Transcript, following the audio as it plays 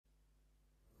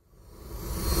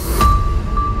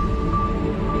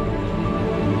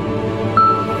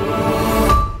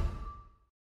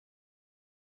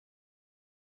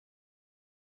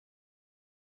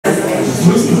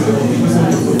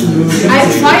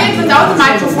say it without a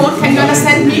microphone, can you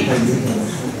understand me?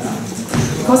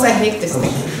 Because I hate this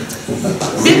thing.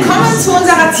 Willkommen zu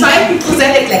unserer zweiten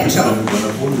Koselleck-Lecture.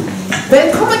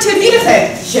 Willkommen to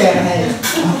Bielefeld.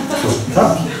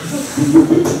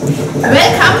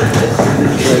 Welcome.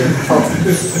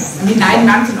 I mean, 9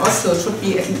 months in Oslo should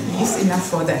be at least enough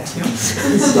for that. You know?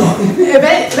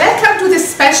 Welcome to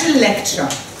this special lecture.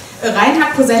 A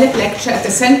Reinhard Koselleck-Lecture at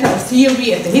the Center of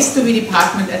Theory at the History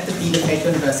Department at the Bielefeld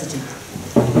University.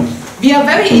 We are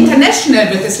very international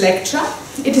with this lecture.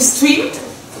 It is streamed,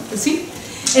 you see,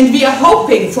 and we are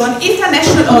hoping for an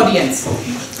international audience.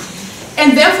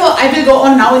 And therefore, I will go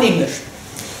on now in English.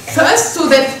 First, so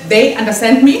that they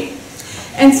understand me.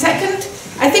 And second,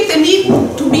 I think there need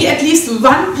to be at least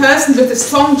one person with a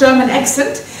strong German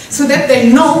accent, so that they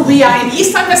know we are in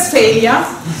Eastern Westphalia,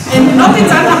 and not in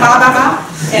Santa Barbara,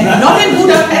 and not in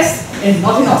Budapest, and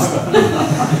not in Oslo.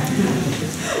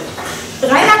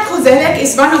 Reinhard Koselleck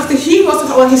is one of the heroes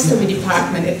of our history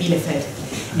department at Bielefeld,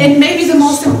 and maybe the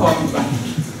most important one.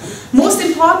 Most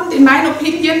important, in my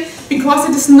opinion, because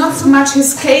it is not so much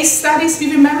his case studies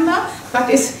we remember, but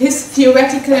it's his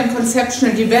theoretical and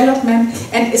conceptual development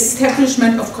and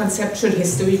establishment of conceptual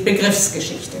history,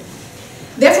 Begriffsgeschichte.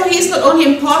 Therefore, he is not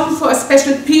only important for a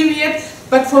special period,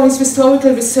 but for his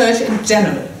historical research in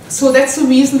general. So that's the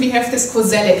reason we have this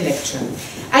Koselleck-Lecture.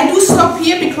 I do stop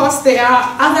here because there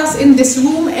are others in this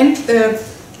room and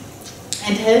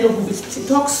Helge, who will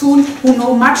talk soon, who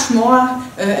know much more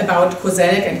about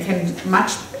Koselleck and can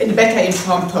much better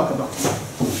informed talk about it.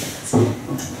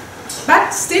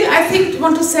 But still, I think,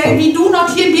 want to say, we do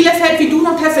not, here in Bielefeld, we do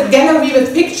not have a gallery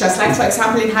with pictures, like for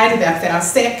example in Heidelberg, there are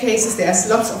staircases, there's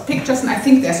lots of pictures, and I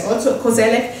think there's also a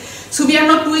Koselleck. So we are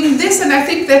not doing this, and I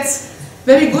think that's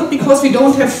very good because we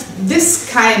don't have this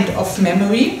kind of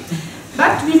memory.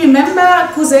 But we remember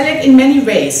Koselleck in many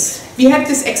ways. We had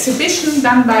this exhibition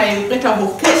done by Britta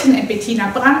Hochkirchen and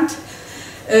Bettina Brandt.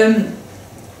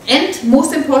 And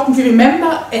most important, we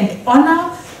remember and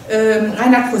honor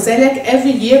Reinhard Koselleck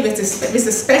every year with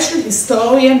a special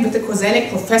historian with the Koselleck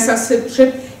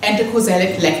professorship and the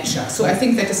Koselleck-Lecture. So I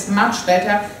think that is much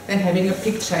better than having a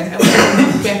picture, and I don't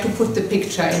know where to put the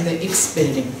picture in the X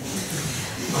building.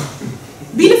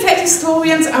 Bielefeld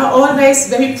historians are always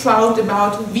very proud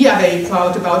about, we are very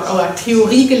proud about our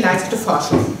Theoriegeleitete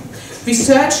Forschung,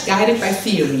 research guided by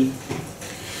theory.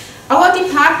 Our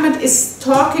department is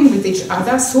talking with each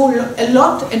other so a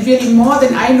lot, and really more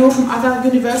than I know from other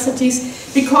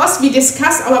universities, because we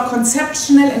discuss our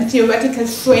conceptual and theoretical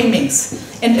framings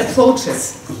and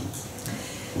approaches.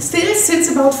 Still, since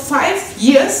about 5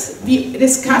 years, we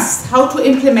discussed how to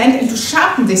implement and to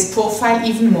sharpen this profile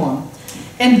even more.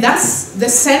 And thus, the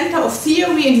Center of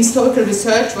Theory and Historical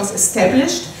Research was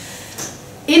established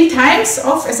in times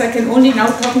of, as I can only now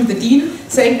talk to the Dean,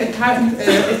 saying at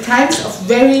times of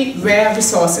very rare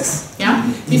resources. Yeah?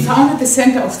 We founded the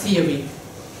Center of Theory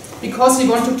because we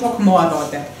want to talk more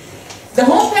about that. The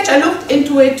homepage, I looked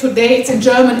into it today, it's in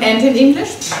German and in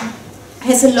English,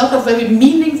 has a lot of very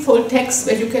meaningful text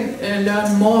where you can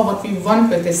learn more what we want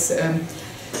with this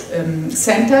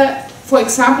center. For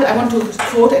example, I want to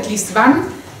quote at least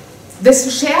one.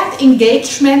 This shared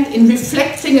engagement in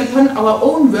reflecting upon our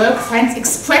own work finds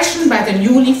expression by the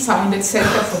newly founded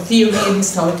Center for Theory and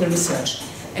Historical Research.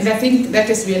 And I think that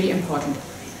is really important.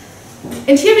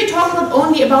 And here we talk not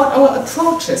only about our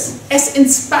approaches, as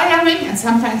inspiring and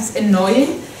sometimes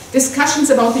annoying discussions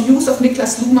about the use of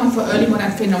Niklas Luhmann for early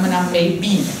modern phenomena may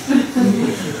be.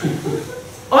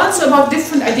 Also about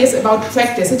different ideas about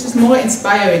practice, which is more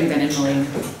inspiring than annoying.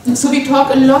 So we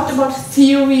talk a lot about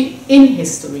theory in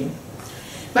history.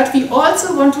 But we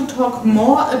also want to talk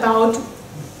more about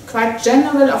quite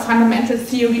general or fundamental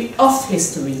theory of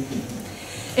history.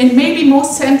 And maybe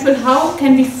most central, how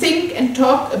can we think and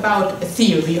talk about a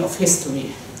theory of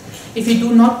history if we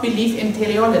do not believe in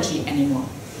teleology anymore?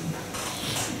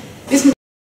 This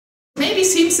maybe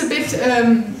seems a bit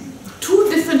too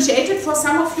differentiated for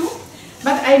some of you.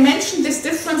 But I mentioned this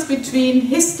difference between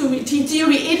history,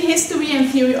 theory in history and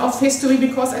theory of history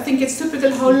because I think it's typical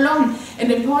how long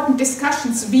and important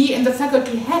discussions we in the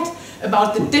faculty had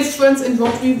about the difference in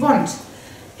what we want.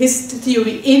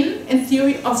 Theory in and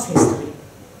theory of history.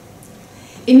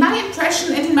 In my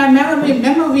impression and in my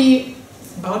memory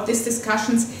about these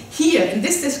discussions, here in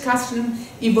this discussion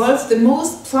evolved the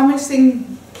most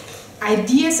promising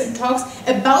ideas and talks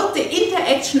about the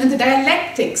interaction and the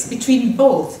dialectics between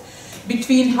both.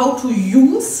 Between how to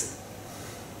use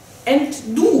and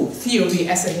do theory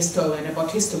as a historian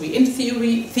about history. In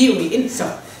theory,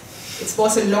 so it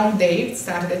was a long day, it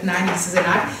started at 9, this is an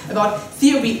art, about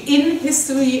theory in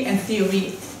history and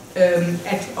theory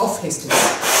of history.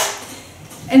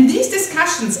 And these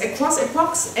discussions across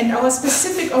epochs and our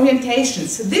specific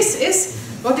orientations, this is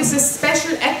what is a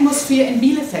special atmosphere in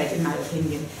Bielefeld, in my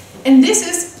opinion. And this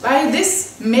is, by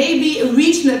this, maybe a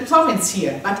regional province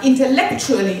here, but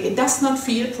intellectually it does not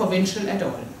feel provincial at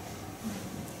all.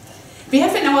 We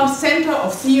have in our Center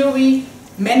of Theory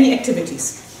many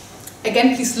activities.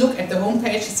 Again, please look at the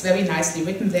homepage, it's very nicely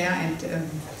written there and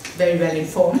very well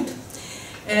informed.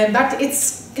 But it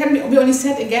can be only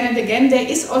said again and again, there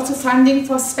is also funding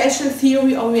for special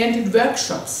theory-oriented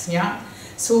workshops. Yeah?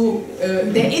 So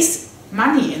there is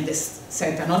money in this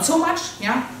center, not so much,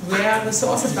 yeah, rare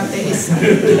resources, but there is some.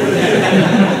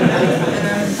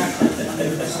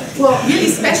 For really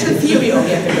special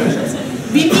theory-oriented workshops.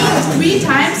 We meet 3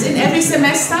 times in every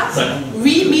semester.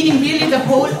 We, meaning really the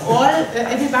whole,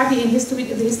 everybody in history,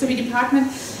 the history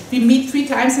department. We meet 3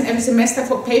 times in every semester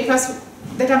for papers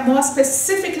that are more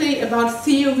specifically about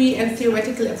theory and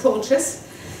theoretical approaches.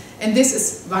 And this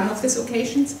is one of these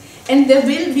occasions. And there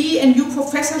will be a new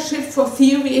professorship for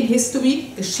theory in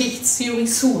history, Geschichtstheory,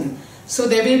 soon. So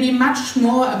there will be much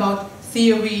more about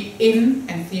theory in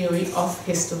and theory of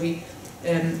history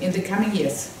in the coming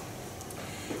years.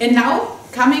 And now,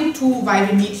 coming to why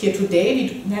we meet here today,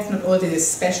 we have not only these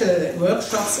special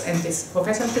workshops and this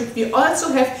professorship, we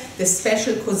also have this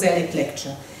special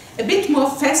Koselleck-Lecture. A bit more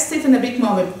festive and a bit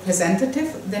more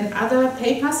representative than other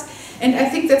papers. And I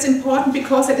think that's important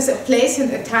because it is a place and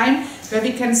a time where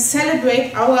we can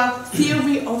celebrate our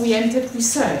theory-oriented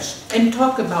research and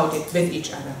talk about it with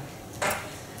each other.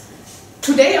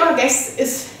 Today our guest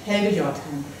is Helge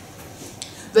Jordheim,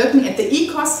 working at the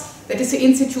ICOS, that is the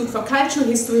Institute for Cultural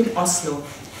History in Oslo.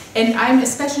 And I'm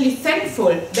especially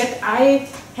thankful that I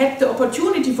had the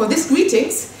opportunity for these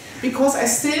greetings because I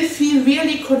still feel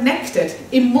really connected,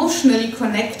 emotionally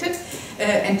connected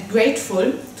and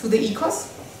grateful to the ICOS,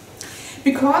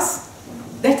 because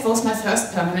that was my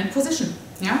first permanent position.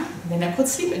 Yeah? Then I could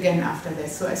sleep again after that,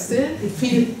 so I still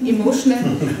feel emotional,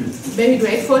 very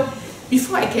grateful.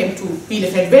 Before I came to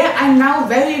Bielefeld, where I'm now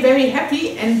very, very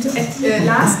happy, and at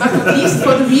last but not least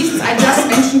for the reasons I just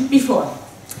mentioned before.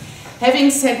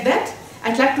 Having said that,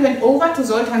 I'd like to hand over to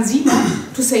Zoltan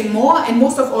Simon to say more, and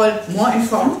most of all, more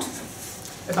informed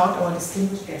about our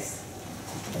distinguished guest.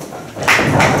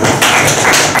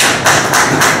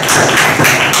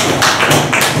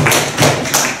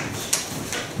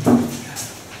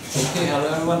 Okay, hello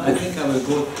everyone. I think I will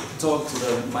go talk to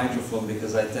the microphone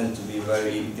because I tend to be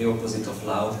the opposite of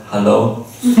loud. Hello.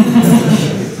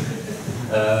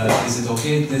 Is it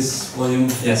okay, this volume?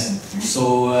 Yes.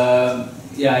 So,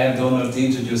 yeah, I have the honor to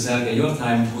introduce Helge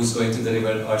Jordheim, who is going to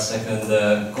deliver our second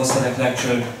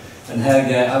Koselleck-Lecture. And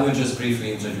Helge, I will just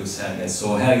briefly introduce Helge.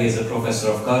 So Helge is a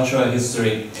professor of cultural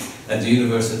history at the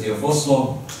University of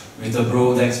Oslo, with a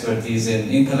broad expertise in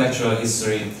intellectual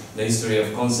history, the history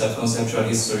of concept, conceptual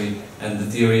history, and the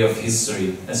theory of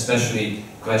history, especially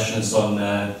questions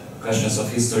of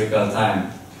historical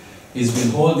time. He's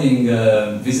been holding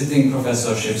visiting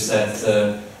professorships at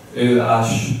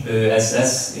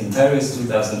EHESS in Paris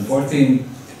 2014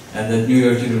 and at New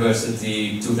York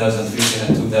University 2015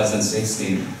 and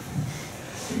 2016.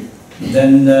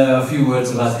 Then a few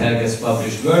words about Helge's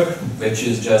published work, which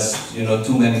is just,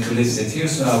 too many to list it here,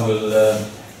 so I will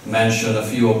mention a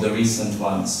few of the recent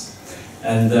ones.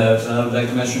 And I would like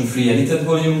to mention 3 edited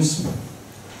volumes.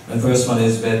 The first one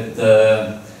is with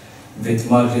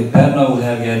Margrit Perna, who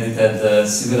Helge edited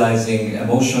Civilizing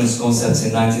Emotions, Concepts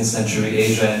in 19th Century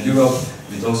Asia and Europe,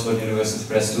 with Oxford University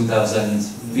Press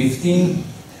 2015.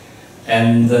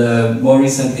 And more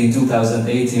recently in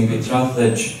 2018 with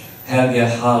Routledge, Helge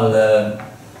Hall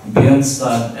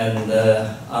Björnstad and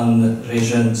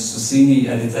Anne-Regine Susini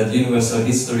edited Universal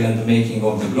History and the Making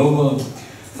of the Global.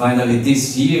 Finally,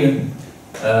 this year,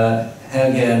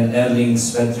 Helge and Erling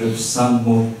Sverdrup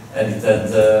Sandmo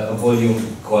edited a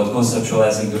volume called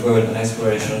Conceptualizing the World and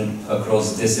Exploration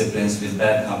Across Disciplines with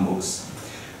Bergham Books.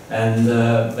 And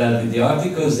well, with the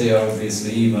articles, they are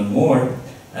obviously even more.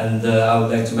 And I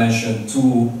would like to mention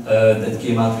 2 that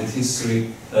came out with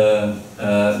history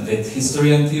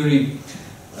and theory,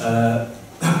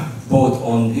 both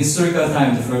on historical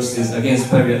time. The first is Against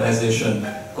Periodization,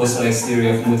 Koselleck's Theory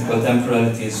of Multiple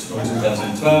Temporalities from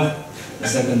 2012. The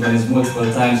second one is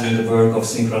Multiple Times in the Work of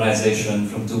Synchronization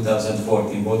from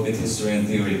 2014, both with history and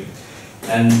theory.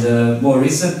 And more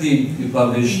recently, we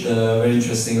published a very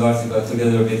interesting article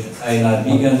together with Einar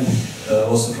Vigen,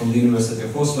 also from the University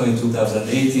of Oslo in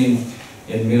 2018,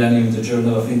 in Millennium, the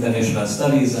Journal of International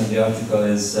Studies, and the article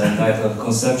is titled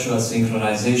Conceptual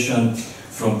Synchronization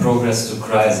from Progress to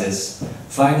Crisis.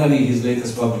 Finally, his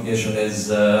latest publication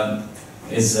is a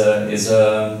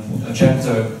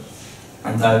chapter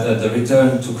entitled The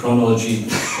Return to Chronology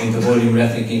in the volume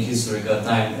Rethinking Historical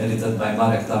Time, edited by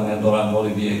Marek Tam and Laurent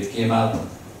Olivier. It came out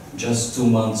just 2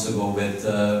 months ago with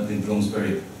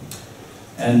Bloomsbury.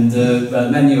 And well,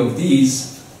 many of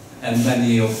these and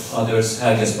many of others,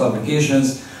 Helge's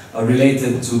publications, are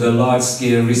related to the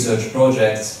large-scale research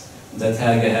projects that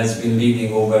Helge has been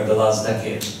leading over the last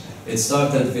decade. It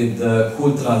started with the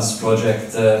Kultrans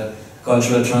project,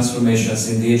 Cultural Transformations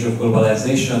in the Age of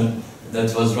Globalization,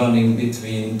 that was running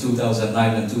between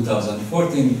 2009 and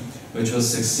 2014, which was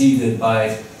succeeded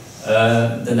by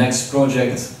the next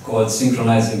project called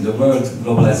Synchronizing the World,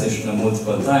 Globalization of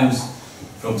Multiple Times,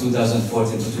 from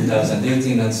 2014 to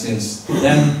 2018, and since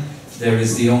then there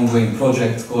is the ongoing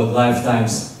project called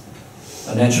Lifetimes,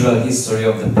 A Natural History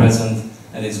of the Present,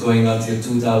 and it's going until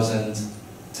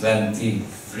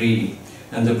 2023.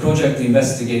 And the project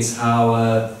investigates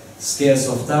how scales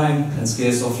of time and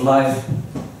scales of life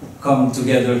come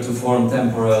together to form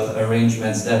temporal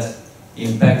arrangements that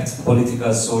impact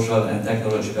political, social, and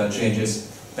technological changes,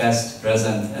 past,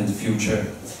 present, and future.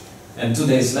 And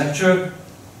today's lecture,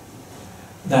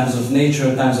 Times of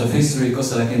Nature, Times of History,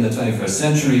 Koselleck in the 21st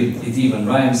Century, it even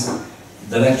rhymes.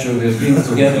 The lecture will bring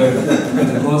together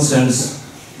the concerns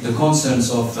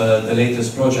of the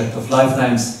latest project of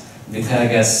Lifetimes with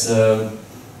Helge's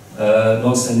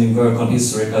long-standing work on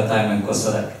historical time and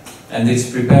Koselleck. And it's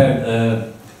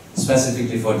prepared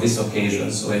specifically for this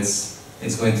occasion, so it's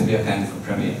going to be a kind of a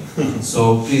premiere.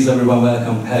 So please everyone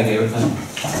welcome Helge Jordheim.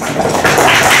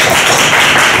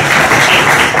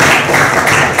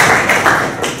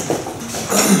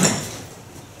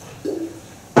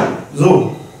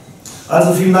 So,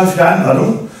 also vielen Dank für die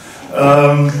Einladung.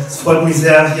 Es freut mich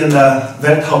sehr, hier in der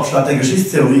Welthauptstadt der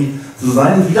Geschichtstheorie zu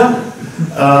sein wieder.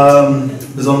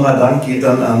 Besonderer Dank geht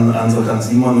dann an Sultan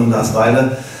Simon und Lars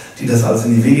Weile, die das alles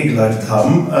in die Wege geleitet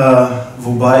haben,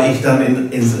 wobei ich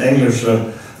dann ins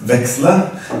Englische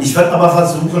wechsle. Ich werde aber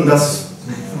versuchen, das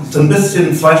so ein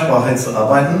bisschen zweisprachig zu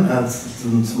arbeiten,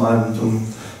 zum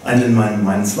einen in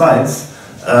meinen Slides,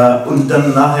 und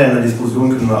dann nachher in der Diskussion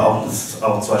können wir auch das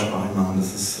auch zweisprachig machen,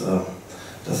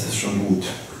 das ist schon gut.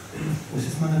 Wo ist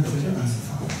jetzt meine Brille?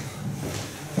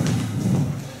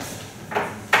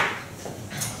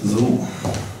 So.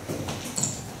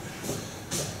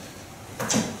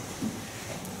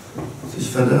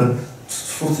 Ich werde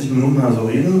 50 Minuten also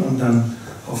reden und dann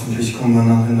hoffentlich kommen wir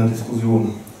nachher in der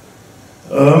Diskussion.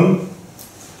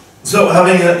 So,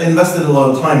 having invested a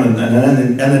lot of time and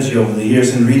energy over the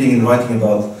years in reading and writing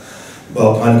about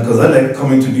Reinhard Koselleck,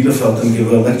 coming to Bielefeld and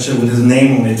give a lecture with his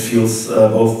name on it feels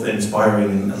both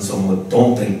inspiring and somewhat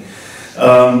daunting.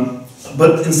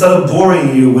 But instead of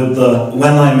boring you with the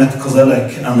when I met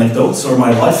Koselleck anecdotes or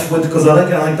my life with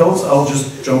Koselleck anecdotes, I'll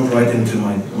just jump right into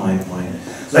my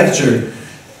lecture.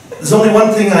 There's only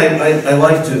one thing I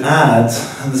like to add,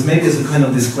 and this maybe is a kind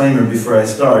of disclaimer before I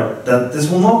start, that this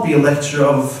will not be a lecture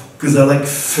of Koselleck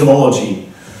philology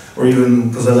or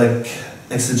even Koselleck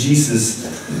exegesis,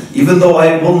 even though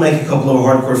I will make a couple of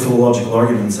hardcore philological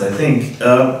arguments, I think.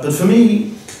 But for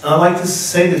me, I like to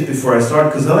say this before I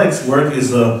start, Koselleck's work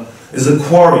is a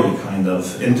quarry, kind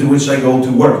of, into which I go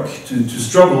to work, to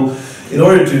struggle, in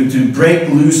order to break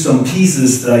loose some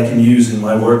pieces that I can use in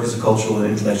my work as a cultural and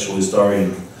intellectual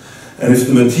historian. And if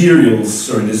the materials,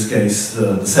 or in this case,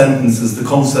 the sentences, the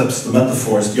concepts, the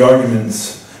metaphors, the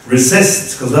arguments,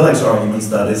 resist Koselleck's arguments,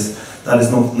 that is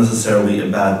not necessarily a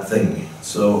bad thing.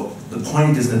 So the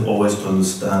point isn't always to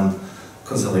understand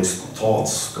Koselleck's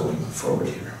thoughts going forward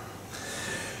here.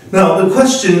 Now, the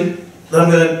question that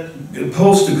I'm going to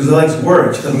pose to Koselleck's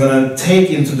work, that I'm going to take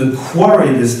into the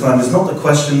quarry this time, is not a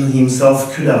question he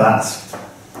himself could have asked,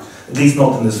 at least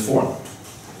not in this form.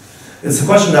 It's a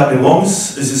question that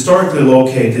is historically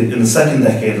located in the second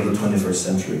decade of the 21st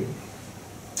century.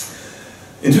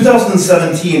 In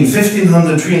 2017,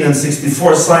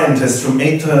 1,564 scientists from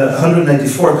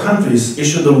 184 countries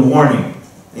issued a warning,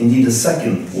 indeed a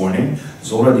second warning,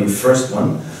 it's already a first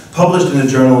one, published in the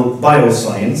journal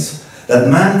Bioscience, that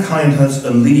mankind has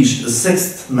unleashed a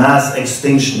sixth mass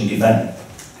extinction event,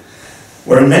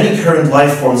 where many current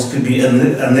life forms could be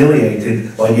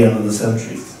annihilated by the end of the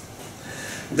century.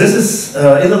 This is,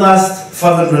 in the last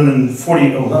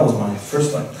 540, oh, that was my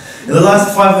first slide. In the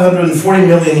last 540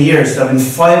 million years, there have been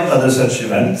 5 other such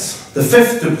events. The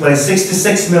fifth took place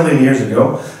 66 million years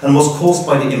ago and was caused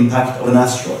by the impact of an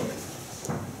asteroid.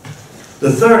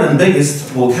 The third and biggest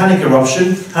volcanic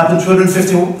eruption happened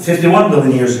 251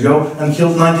 million years ago and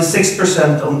killed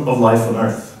 96% of life on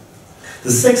Earth.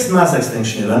 The sixth mass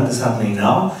extinction event is happening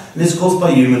now and is caused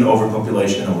by human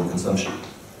overpopulation and overconsumption.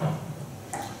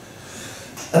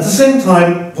 At the same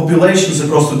time, populations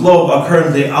across the globe are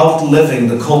currently outliving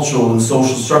the cultural and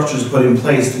social structures put in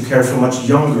place to care for a much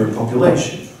younger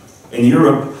population. In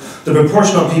Europe, the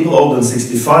proportion of people older than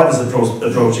 65 is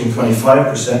approaching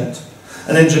 25%,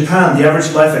 and in Japan, the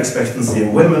average life expectancy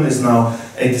of women is now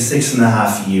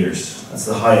 86.5 years. That's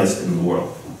the highest in the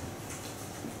world.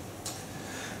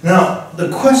 Now,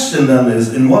 the question then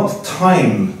is, in what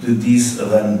time do these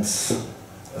events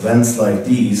like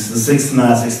these, the sixth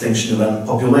mass extinction event,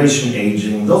 population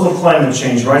aging, those of climate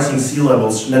change, rising sea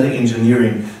levels, genetic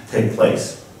engineering, take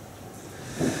place?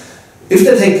 If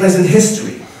they take place in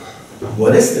history,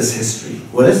 what is this history?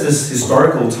 What is this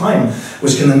historical time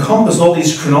which can encompass all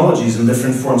these chronologies and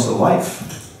different forms of life?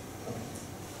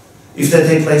 If they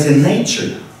take place in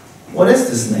nature, what is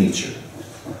this nature?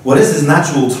 What is this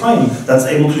natural time that's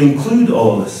able to include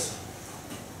all of this?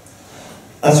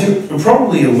 As you're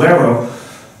probably aware of,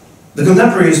 the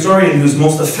contemporary historian who's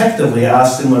most effectively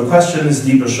asked similar question is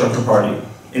Dipesh Chakrabarty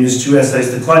in his two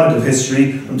essays, The Climate of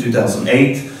History from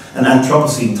 2008 and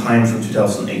Anthropocene Time from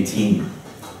 2018.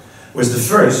 Whereas the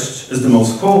first is the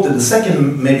most quoted, the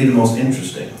second may be the most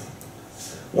interesting.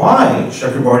 Why,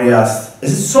 Chakrabarty asked,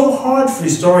 is it so hard for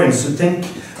historians to think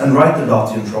and write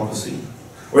about the Anthropocene?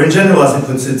 Or in general, as he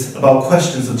puts it, about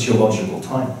questions of geological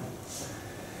time.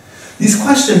 These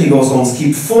questions, he goes on,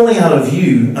 keep falling out of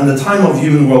view, and the time of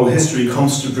human world history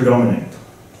comes to predominate,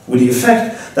 with the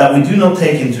effect that we do not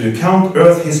take into account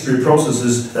Earth history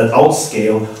processes that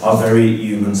outscale our very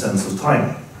human sense of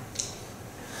time,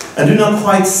 and do not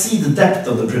quite see the depth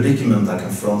of the predicament that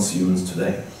confronts humans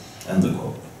today. End of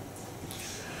quote.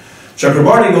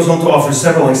 Chakrabarty goes on to offer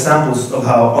several examples of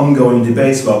how ongoing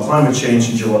debates about climate change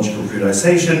and geological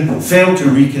periodization fail to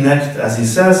reconnect, as he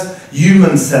says,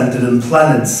 human-centered and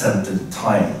planet-centered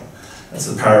time. That's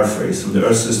a paraphrase from the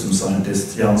Earth system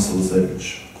scientist Jan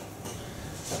Solzevich.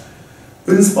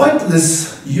 But in spite of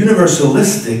this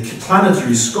universalistic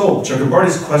planetary scope,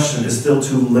 Chakrabarty's question is still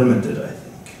too limited, I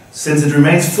think, since it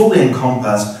remains fully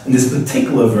encompassed in this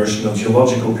particular version of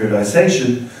geological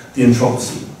periodization, the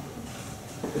Anthropocene.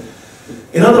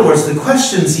 In other words, the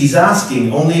questions he's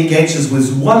asking only engages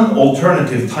with one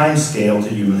alternative timescale to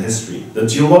human history, the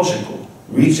geological,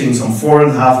 reaching some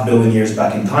 4.5 billion years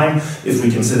back in time if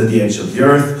we consider the age of the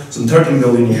Earth, some 13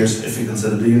 billion years if we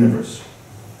consider the universe.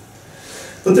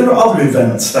 But there are other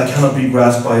events that cannot be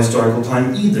grasped by historical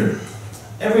time either.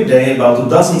 Every day, about a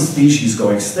dozen species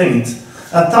go extinct,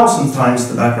 1,000 times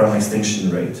the background extinction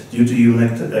rate due to human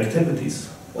activities.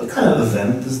 What kind of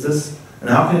event is this? And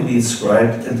how can it be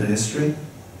inscribed into history?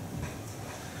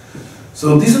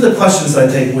 So these are the questions I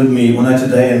take with me when I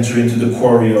today enter into the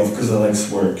quarry of Koselleck's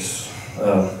works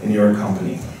in your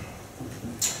company.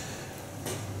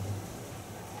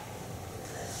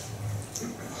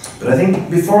 But I think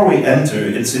before we enter,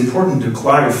 it's important to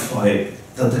clarify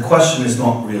that the question is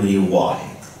not really why.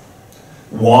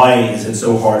 Why is it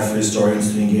so hard for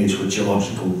historians to engage with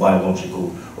geological,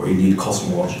 biological, or indeed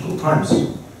cosmological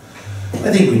times? I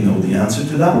think we know the answer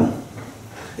to that.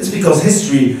 It's because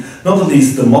history, not at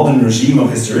least the modern regime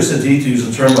of historicity, to use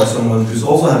a term by someone who's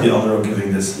also had the honor of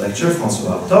giving this lecture,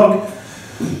 François Hartog,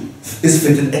 is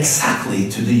fitted exactly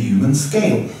to the human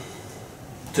scale.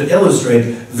 To illustrate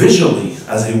visually,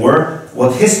 as it were,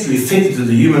 what history fitted to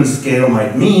the human scale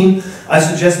might mean, I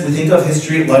suggest we think of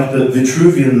history like the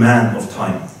Vitruvian man of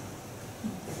time.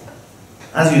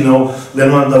 As you know,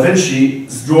 Leonardo da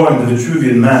Vinci's drawing The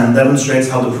Vitruvian Man demonstrates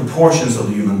how the proportions of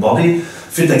the human body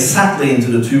fit exactly into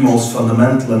the two most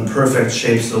fundamental and perfect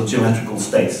shapes of geometrical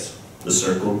space, the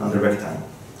circle and the rectangle,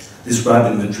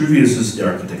 described in Vitruvius's De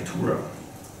Architectura.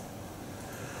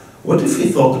 What if we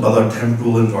thought about our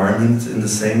temporal environment in the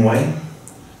same way?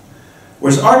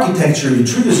 Whereas architecture,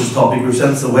 Vitruvius's topic,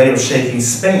 represents a way of shaping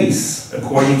space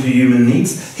according to human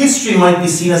needs, history might be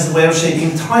seen as a way of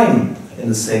shaping time in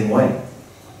the same way.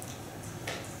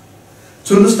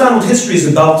 To understand what history is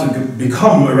about to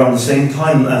become around the same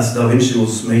time as Da Vinci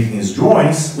was making his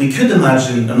drawings, we could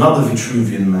imagine another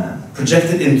Vitruvian man,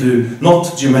 projected into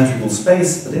not geometrical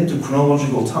space, but into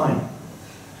chronological time.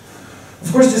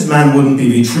 Of course, this man wouldn't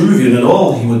be Vitruvian at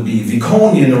all, he would be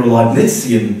Viconian or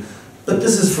Leibnizian, but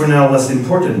this is for now less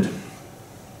important.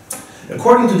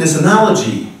 According to this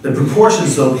analogy, the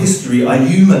proportions of history are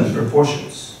human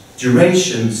proportions,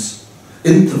 durations,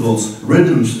 intervals,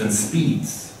 rhythms, and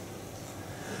speeds.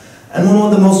 And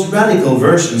one of the most radical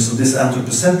versions of this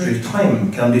anthropocentric time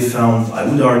can be found, I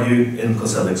would argue, in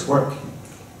Koselleck's work.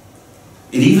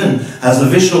 It even has a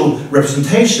visual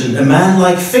representation, a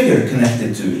man-like figure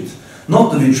connected to it.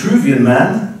 Not the Vitruvian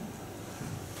man,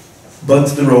 but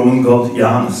the Roman god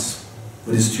Janus,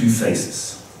 with his two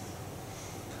faces.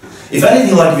 If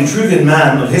anything like a Vitruvian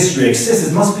man of history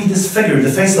exists, it must be this figure, the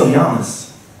face of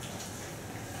Janus.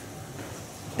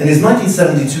 In his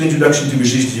 1972 introduction to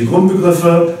Geschichtliche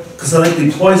Grundbegriffe, Koselleck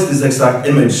deploys this exact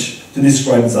image to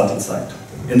describe Sattelzeit.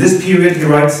 In this period, he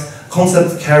writes,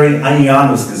 concepts carry ein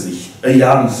Janus-Gesicht, a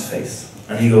Janus face.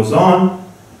 And he goes on,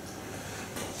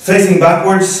 facing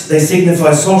backwards, they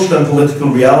signify social and political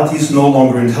realities no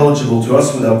longer intelligible to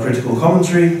us without critical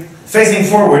commentary. Facing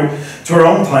forward, to our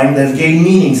own time, they've gained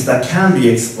meanings that can be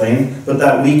explained, but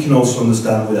that we can also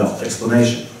understand without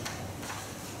explanation.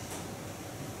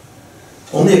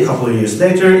 Only a couple of years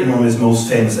later, in one of his most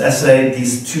famous essays,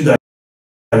 these two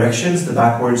directions, the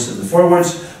backwards and the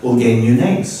forwards, will gain new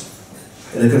names.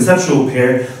 In the conceptual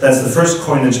pair, that's the first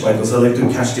coinage by Koselleck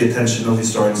to catch the attention of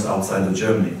historians outside of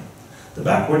Germany. The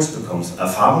backwards becomes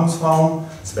Erfahrungsraum,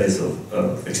 space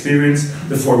of experience.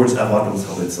 The forwards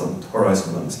Erwartungshorizont,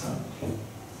 horizon of understanding,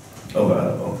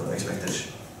 of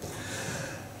expectation.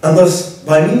 And thus,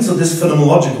 by means of this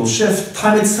phenomenological shift,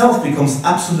 time itself becomes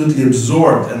absolutely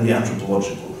absorbed in the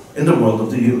anthropological, in the world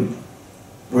of the human.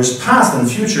 Whereas past and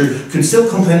future could still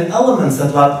contain elements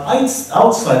that lie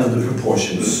outside of the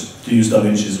proportions, to use Da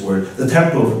Vinci's word, the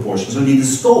temporal proportions, or the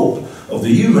scope of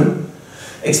the human,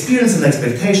 experience and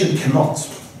expectation cannot,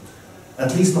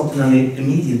 at least not in any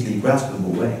immediately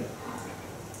graspable way.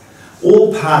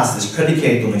 All past is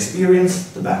predicated on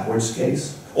experience, the backwards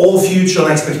case. All future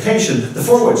on expectation, the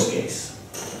forwards case.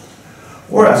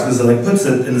 Or as Koselleck puts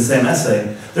it in the same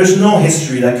essay, there's no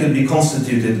history that could be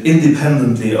constituted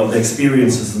independently of the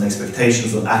experiences and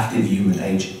expectations of active human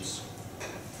agents.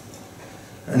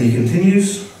 And he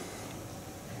continues,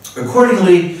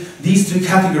 accordingly, these two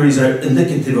categories are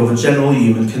indicative of a general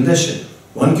human condition.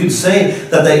 One could say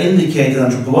that they indicate an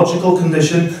anthropological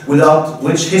condition without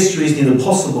which history is neither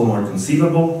possible nor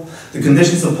conceivable. The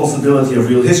conditions of possibility of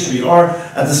real history are,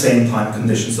 at the same time,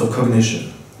 conditions of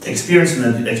cognition. Experience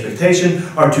and expectation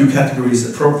are two categories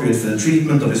appropriate for the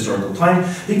treatment of historical time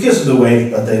because of the way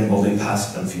that they embody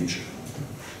past and future.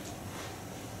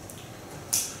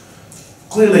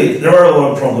 Clearly, there are a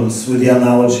lot of problems with the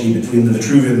analogy between the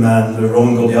Vitruvian man, the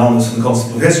Roman god Janus, and the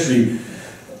concept of history.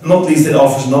 Not least, it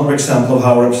offers another example of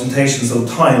how representations of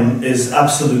time is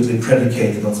absolutely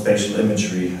predicated on spatial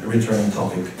imagery, a returning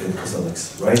topic in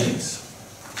Koselleck's writings.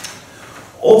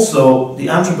 Also, the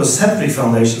anthropocentric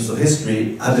foundations of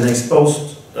history have been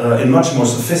exposed in much more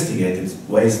sophisticated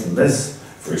ways than this.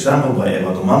 For example, by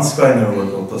Eva Domanska in her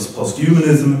work on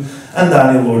posthumanism, and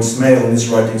Daniel Lord Smale in his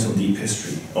writings on deep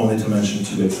history, only to mention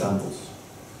two examples.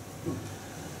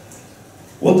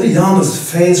 What the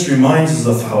Janus phase reminds us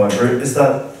of, however, is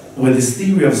that with his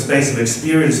theory of space of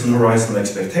experience and horizon of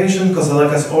expectation,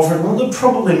 Koselleck has offered one of the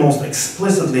probably most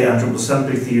explicitly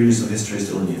anthropocentric theories of history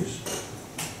still in use.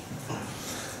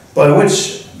 By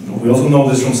which, we also know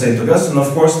this from St. Augustine,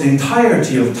 of course, the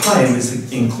entirety of time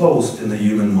is enclosed in the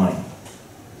human mind.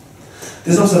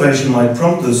 This observation might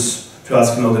prompt us to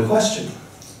ask another question.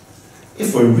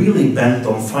 If we're really bent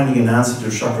on finding an answer to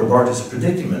Chakrabarty's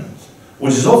predicament,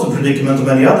 which is also the predicament of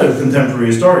many other contemporary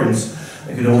historians,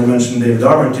 I could only mention David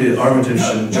Armitage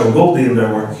and Joe Goldie in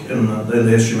their work in the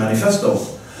History Manifesto,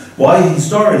 why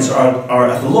historians are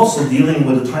at a loss of dealing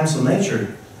with the times of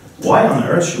nature, why on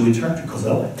earth should we turn to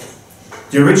Koselleck,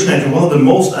 the originator of one of the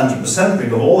most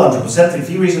anthropocentric of all anthropocentric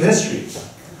theories of history?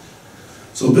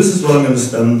 So this is what I'm going to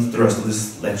spend the rest of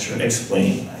this lecture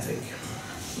explaining, I think.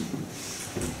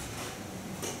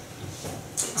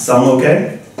 Sound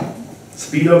okay?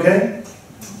 Speed okay?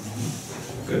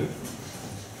 Good.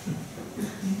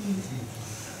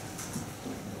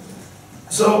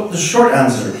 So the short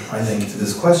answer, I think, to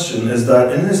this question is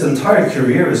that in his entire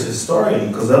career as a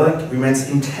historian, Koselleck remains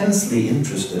intensely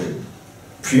interested,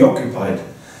 preoccupied,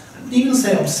 I would even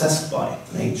say obsessed by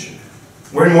nature.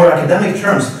 Where in more academic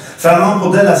terms, Fernand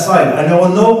Braudel aside, I know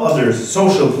no other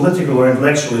social, political, or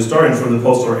intellectual historian from the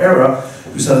post-war era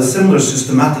who's had a similar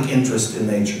systematic interest in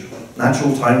nature,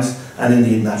 natural times, and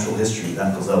indeed natural history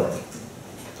than Koselleck.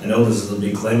 I know this is a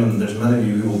big claim, and there's many of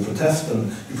you who will protest,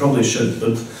 and you probably should,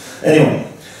 but anyway.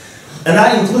 And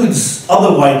that includes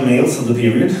other white males of the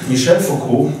period, Michel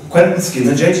Foucault, Quentin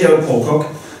Skinner, J.J.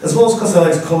 Pocock, as well as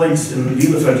Koselleck's colleagues in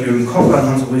Bielefeld University,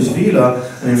 Hans-Ulrich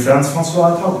Wieler, and in France,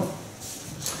 François Hartog.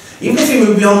 Even if you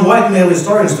move beyond white male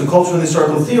historians to cultural and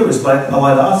historical theorists like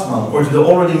Aleida Assmann, or to the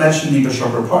already mentioned Dipesh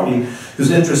Chakrabarty, whose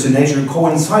interest in nature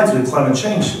coincides with climate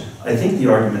change, I think the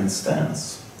argument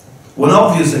stands. One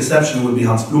obvious exception would be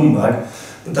Hans Blumberg,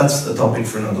 but that's a topic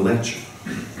for another lecture.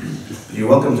 But you're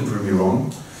welcome to prove me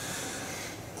wrong.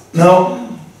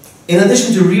 Now, in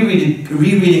addition to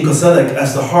rereading Koselleck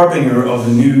as the harbinger of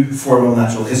a new form of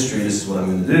natural history, this is what I'm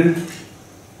going to do.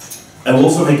 I will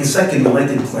also make a second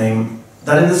related claim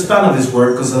that in the span of his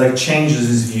work, Koselleck changes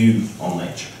his view on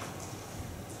nature.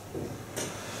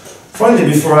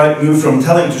 Finally, before I move from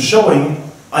telling to showing,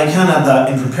 I can add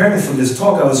that in preparing for this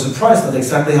talk, I was surprised at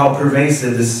exactly how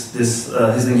pervasive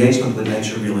his engagement with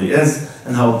nature really is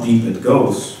and how deep it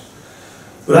goes.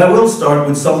 But I will start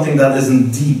with something that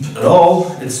isn't deep at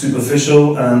all, it's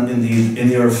superficial and indeed in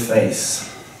your face.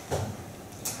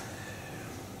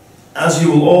 As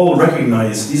you will all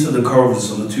recognize, these are the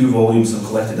covers of the 2 volumes of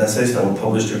collected essays that were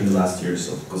published during the last years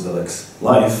of Koselleck's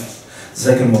life. The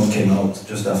second one came out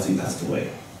just after he passed away.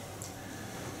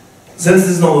 Since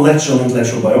this is not a lecture on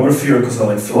intellectual biography or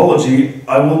Koselleck philology,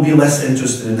 I will be less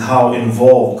interested in how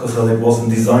involved Koselleck was in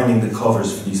designing the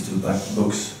covers for these 2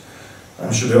 books.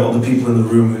 I'm sure there are other people in the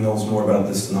room who knows more about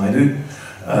this than I do,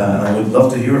 and I would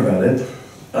love to hear about it.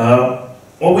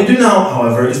 What we do now,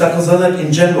 however, is that Koselleck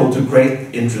in general took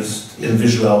great interest in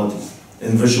visuality,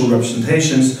 in visual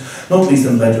representations, not least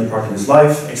in the later part of his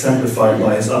life, exemplified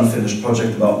by his unfinished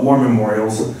project about war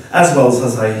memorials, as well as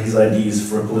his ideas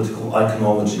for a political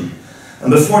iconology. And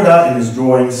before that, in his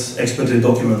drawings, expertly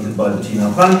documented by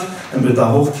Bettina Brandt and Britta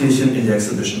Hochkirchen in the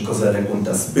exhibition Koselleck und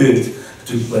das Bild,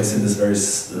 took place in this very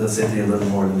city a little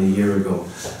more than a year ago,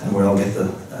 and where I'll get a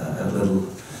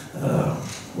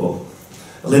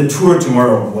little tour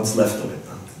tomorrow of what's left of it.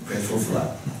 I'm grateful for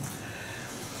that.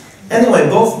 Anyway,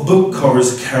 both book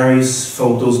covers carries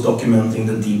photos documenting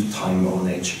the deep time of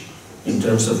nature, in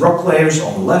terms of rock layers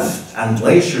on the left and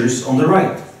glaciers on the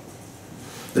right.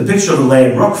 The picture of a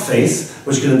layered rock face,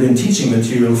 which could have been teaching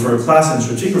material for a class in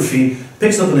stratigraphy,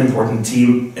 picks up an important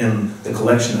theme in the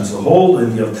collection as a whole, the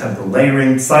idea of temporal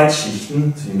layering,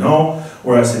 Zeitschichten, as you know,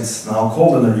 or as it's now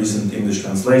called in a recent English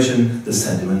translation, the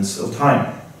sediments of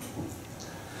time.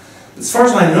 As far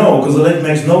as I know, Koselleck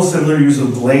makes no similar use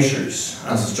of glaciers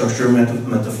as a structural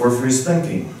metaphor for his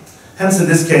thinking. Hence, in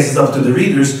this case, it's up to the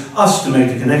readers, us, to make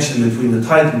the connection between the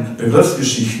title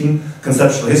Begriffsgeschichten,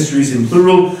 conceptual histories in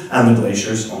plural, and the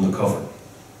glaciers on the cover.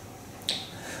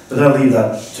 But I'll leave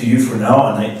that to you for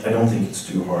now, and I don't think it's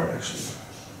too hard, actually.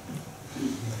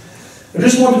 I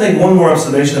just want to make one more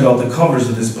observation about the covers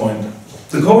at this point.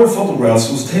 The cover photographs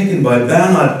was taken by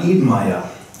Bernhard Edenmeyer,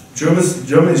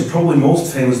 Germany's probably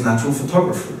most famous natural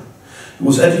photographer. He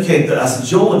was educated as a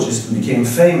geologist and became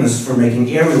famous for making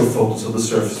aerial photos of the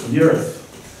surface of the Earth.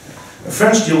 A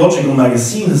French geological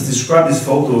magazine has described his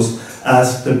photos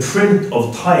as the print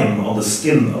of time on the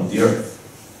skin of the Earth.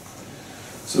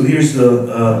 So here's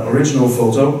the original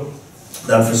photo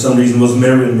that for some reason was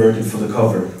mirror inverted for the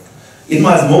cover.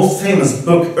 Edenmeyer's most famous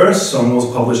book, Earth Song, was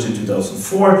published in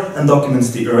 2004 and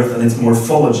documents the Earth and its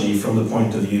morphology from the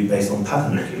point of view based on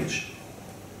pattern recognition.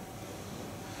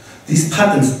 These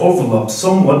patterns overlap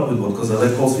somewhat with what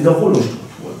Koselleck calls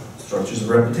Wiederholungsstruktur, structures of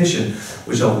repetition,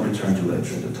 which I'll return to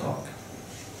later in the talk.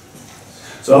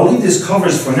 So I'll leave these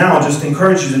covers for now, just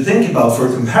encourage you to think about for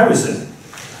a comparison.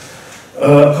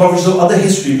 Covers of other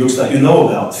history books that you know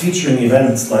about, featuring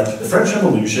events like the French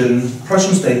Revolution,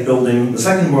 Prussian state building, the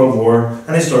Second World War,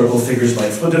 and historical figures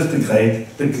like Friedrich the Great,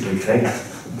 the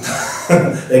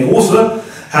Große,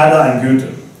 Herder, and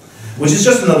Goethe. Which is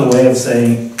just another way of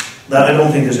saying that I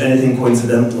don't think there's anything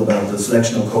coincidental about the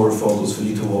selection of cover photos for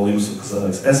the 2 volumes of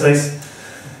Koselleck's essays,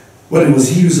 whether it was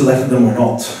he who selected them or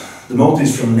not. The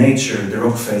motifs from nature, the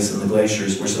rock face and the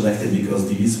glaciers were selected because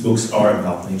these books are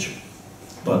about nature.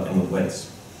 But in what ways?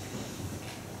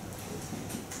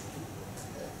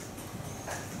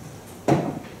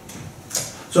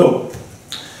 So,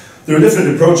 there are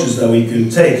different approaches that we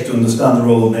could take to understand the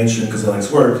role of nature in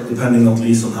Koselleck's work, depending not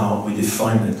least on how we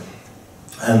define it.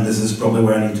 And this is probably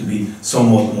where I need to be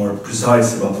somewhat more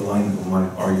precise about the line of my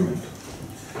argument.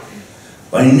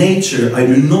 By nature, I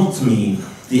do not mean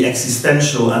the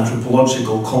existential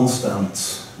anthropological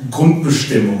constants,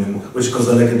 Grundbestimmungen, which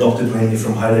Koselleck adopted mainly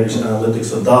from Heidegger's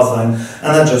analytics of Dasein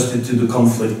and adjusted to the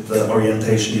conflict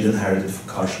orientation he'd inherited from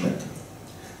Carl Schmitt.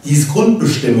 These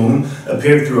Grundbestimmungen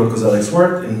appeared throughout Koselleck's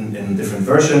work in different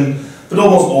versions, but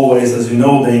almost always, as you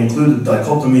know, they included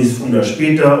dichotomies früher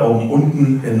später, oben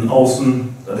unten, innen außen,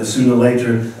 that is sooner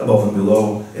later, above and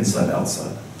below, inside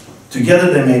outside.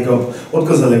 Together they make up what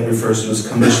Koselleck refers to as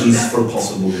conditions for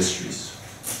possible histories,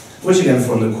 which again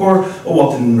form the core of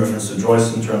what in reference to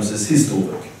Joyce's terms is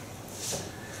historic.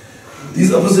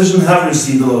 These oppositions have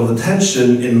received a lot of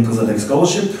attention in Koselleck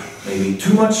scholarship, maybe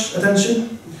too much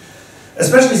attention,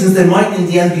 especially since they might in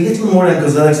the end be little more than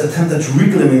Koselleck's attempt at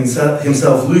wriggling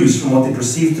himself loose from what they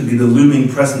perceive to be the looming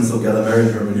presence of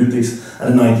Gadameran hermeneutics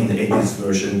and the 1980s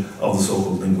version of the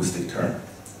so-called linguistic term.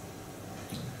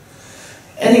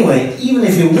 Anyway, even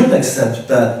if you would accept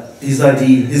that his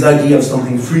idea of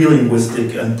something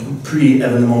pre-linguistic and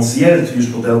pre-evenementiel, to use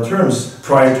Godel terms,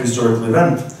 prior to historical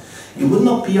event, it would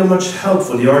not be of much help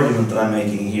for the argument that I'm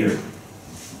making here.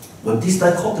 What these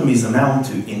dichotomies amount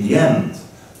to, in the end,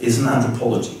 is an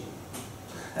anthropology,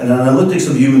 an analytics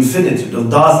of human finitude, of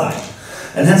Dasein,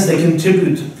 and hence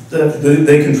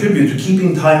they contribute to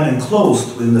keeping time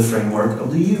enclosed within the framework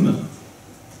of the human.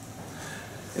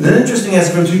 In an interesting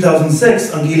essay from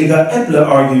 2006, Angelika Epple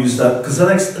argues that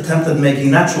Koselleck's attempt at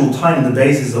making natural time the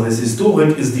basis of his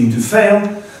historic is deemed to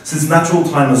fail, since natural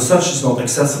time as such is not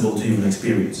accessible to human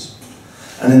experience.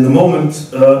 And in the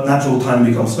moment natural time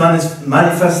becomes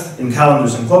manifest in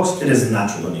calendars and clocks, it isn't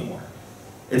natural anymore.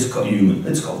 It's human,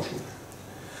 it's cultural.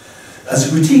 As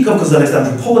a critique of Koselleck's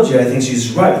anthropology, I think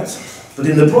she's right. But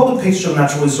in the broader picture of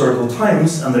natural historical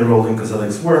times and their role in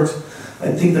Koselleck's works,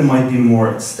 I think there might be more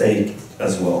at stake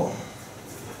as well.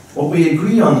 What we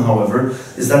agree on, however,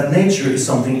 is that nature is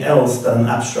something else than an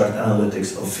abstract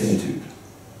analytics of finitude.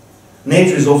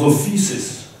 Nature is also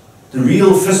physis, the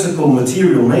real physical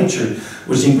material nature,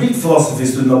 which in Greek philosophy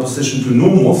stood in opposition to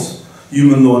nomos,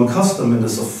 human law and custom in the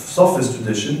sophist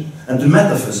tradition, and to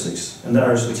metaphysics in the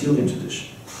Aristotelian tradition.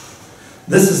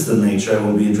 This is the nature I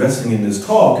will be addressing in this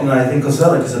talk, and I think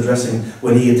Koselleck is addressing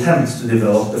when he attempts to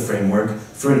develop the framework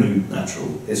for a new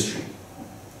natural history.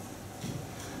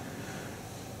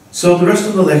 So the rest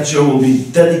of the lecture will be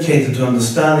dedicated to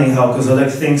understanding how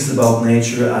Koselleck thinks about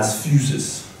nature as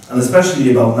physis, and especially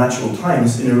about natural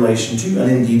times in relation to,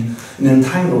 and indeed in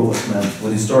entanglement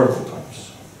with historical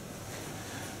times.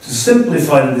 To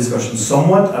simplify the discussion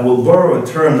somewhat, I will borrow a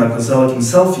term that Koselleck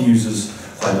himself uses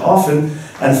quite often,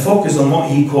 and focus on what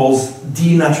he calls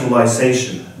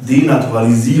denaturalization,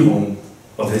 denaturalisierung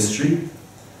of history.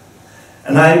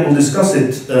 And I will discuss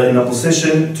it in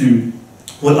opposition to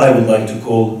what I would like to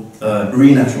call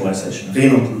renaturalization,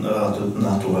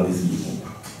 renaturalisierung.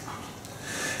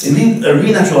 Indeed, a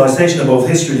renaturalization of both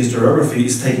history and historiography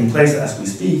is taking place as we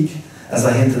speak, as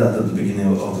I hinted at the beginning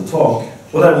of the talk.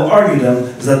 What I will argue then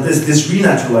is that this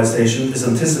renaturalization is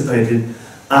anticipated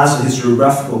as a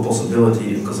historiographical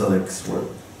possibility in Koselleck's work.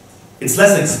 It's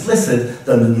less explicit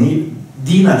than the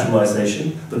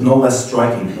denaturalization, but no less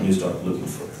striking when you start looking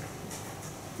for it.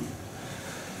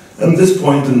 And this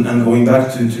point, and going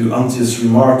back to Antje's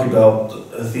remark about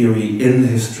a theory in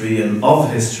history and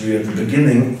of history at the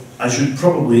beginning, I should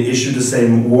probably issue the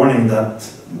same warning that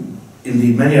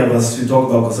indeed many of us who talk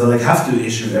about Koselleck have to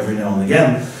issue every now and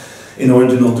again in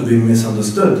order not to be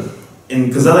misunderstood. In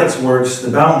Koselleck's works, the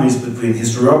boundaries between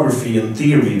historiography and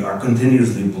theory are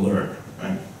continuously blurred,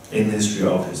 right, in the history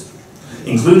of history,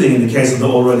 including in the case of the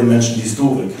already mentioned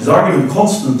historic. His argument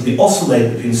constantly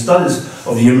oscillates between studies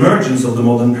of the emergence of the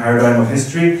modern paradigm of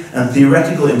history and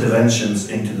theoretical interventions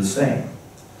into the same.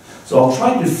 So I'll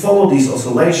try to follow these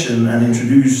oscillations and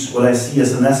introduce what I see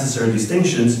as the necessary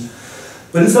distinctions,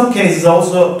 but in some cases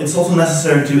it's also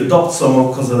necessary to adopt some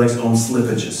of Koselleck's own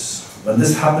slippages. When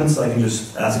this happens, I can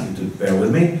just ask you to bear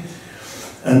with me.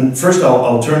 And first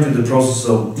I'll turn to the process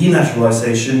of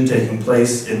denaturalization taking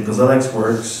place in Koselleck's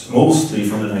works, mostly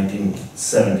from the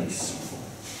 1970s.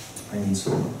 I need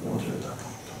some water at that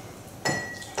point.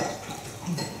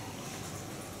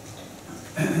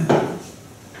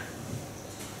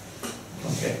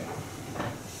 Okay.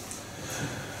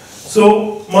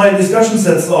 So my discussion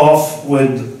sets off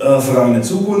with Vergangene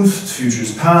Zukunft,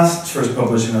 Futures Past, first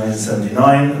published in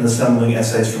 1979, and assembling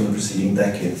essays from the preceding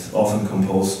decade, often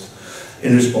composed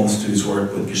in response to his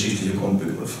work with Geschichtliche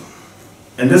Grundbegriffe.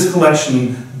 In this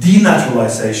collection,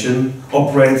 denaturalization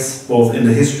operates both in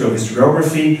the history of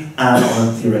historiography and on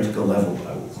a theoretical level,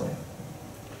 I will claim.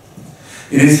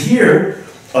 It is here,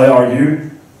 I argue,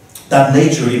 that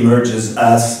nature emerges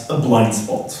as a blind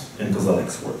spot in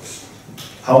Koselleck's works.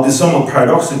 How this somewhat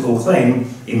paradoxical claim,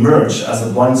 emerge as a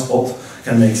blind spot,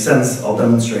 can make sense, I'll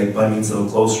demonstrate by means of a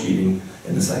close reading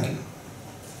in a second.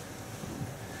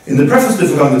 In the preface to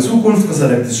Vergangene Zukunft,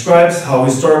 Koselleck describes how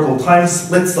historical time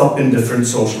splits up in different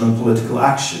social and political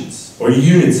actions, or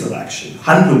units of action,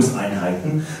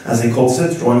 Handlungseinheiten, as he calls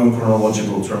it, drawing on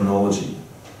chronological terminology,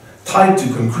 tied to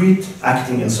concrete,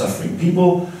 acting and suffering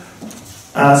people,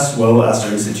 as well as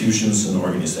their institutions and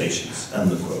organizations,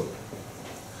 end of quote.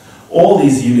 All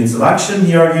these units of action,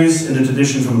 he argues, in the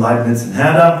tradition from Leibniz and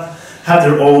Herder, have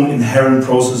their own inherent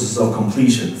processes of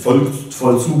completion,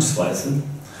 Vollzugsweise,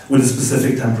 with a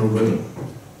specific temporal rhythm.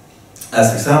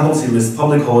 As examples, he lists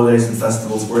public holidays and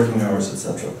festivals, working hours,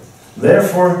 etc.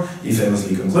 Therefore, he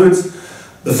famously concludes,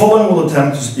 the following will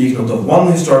attempt to speak not of one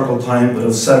historical time, but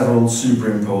of several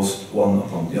superimposed one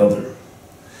upon the other.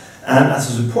 And as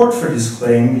a support for this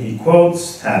claim, he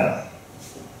quotes Herder.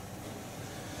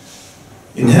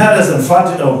 In Herder's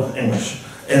emphatic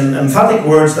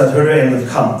words that Herder aimed at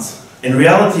Kant, in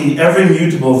reality, every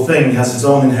mutable thing has its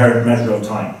own inherent measure of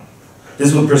time.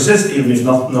 This will persist even if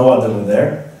no other were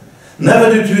there.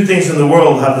 Never do two things in the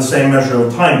world have the same measure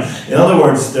of time. In other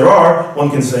words, there are, one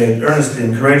can say it earnestly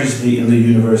and courageously, in the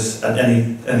universe at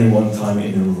any one time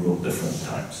innumerable different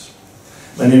times.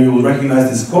 Many of you will recognize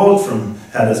this quote from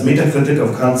Herder's Metakritik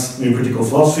of Kant's New Critical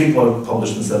Philosophy,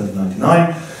 published in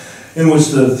 1799, in which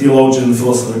the theologian,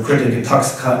 philosopher, critic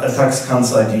attacks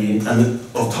Kant's idea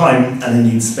of time and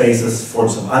indeed space as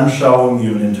force of Anschauung,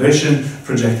 human intuition,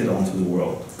 projected onto the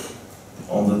world.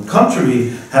 On the contrary,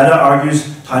 Herder argues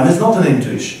time is not an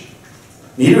intuition.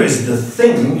 Neither is it a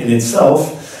thing in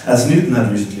itself, as Newton had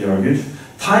recently argued.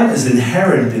 Time is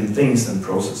inherent in things and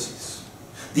processes.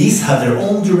 These have their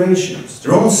own durations,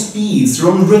 their own speeds,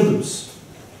 their own rhythms.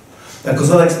 That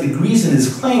Koselleck agrees in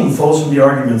his claim follows from the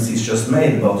arguments he's just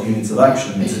made about units of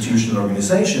action, institutional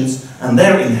organizations, and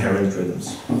their inherent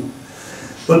rhythms.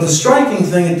 But the striking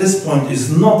thing at this point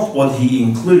is not what he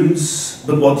includes,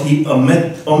 but what he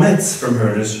omits from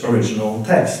Herder's original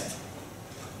text.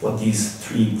 What these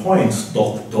 3 points, ...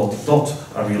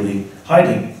 are really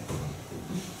hiding.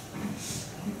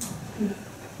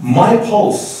 My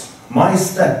pulse, my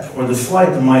step, or the flight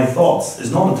of my thoughts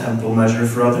is not a temporal measure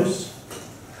for others.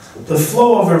 The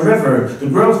flow of a river, the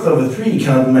growth of a tree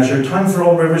cannot measure time for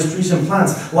all rivers, trees, and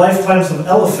plants. Lifetimes of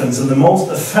elephants and the most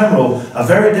ephemeral are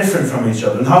very different from each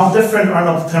other. And how different are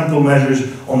not the temporal measures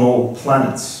on all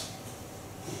planets?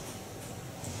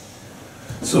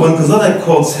 So when Koselleck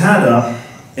quotes Herder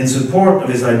in support of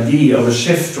his idea of a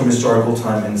shift from historical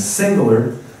time in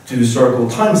singular to historical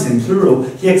times in plural,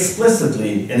 he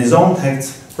explicitly, in his own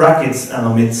text, brackets and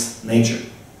omits nature.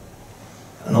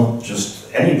 And not just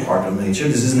any part of nature,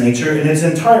 this is nature in its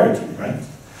entirety, right?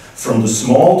 From the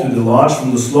small to the large,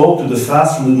 from the slow to the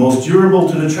fast, from the most durable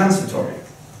to the transitory.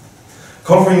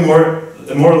 Covering more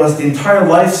or less the entire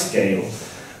life scale,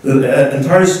 the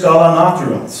entire scala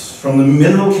naturans, from the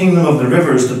mineral kingdom of the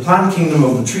rivers, the plant kingdom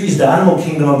of the trees, the animal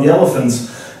kingdom of the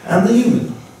elephants, and the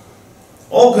human.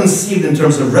 All conceived in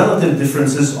terms of relative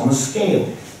differences on a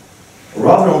scale, or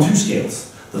rather on 2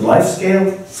 scales. The life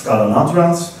scale, scala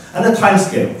naturans, and a time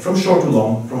scale, from short to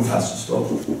long, from fast to slow.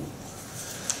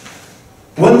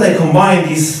 When they combine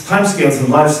these time scales and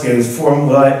life scales, form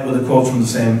what I, with a quote from the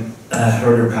same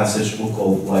Herder passage, will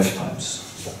call lifetimes.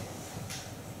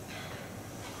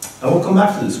 I will come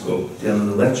back to this quote at the end of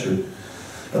the lecture.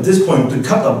 At this point, to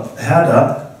cut up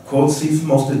Herder, quote seeks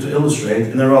mostly to illustrate,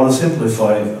 in a rather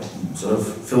simplified, sort of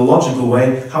philological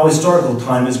way, how historical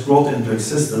time is brought into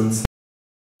existence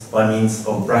by means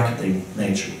of bracketing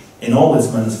nature in all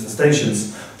its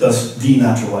manifestations, thus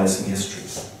denaturalizing history.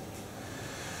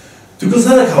 To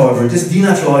Koselleck, however, this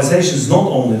denaturalization is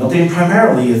not even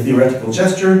primarily a theoretical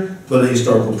gesture, but a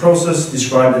historical process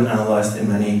described and analyzed in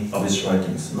many of his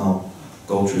writings. And I'll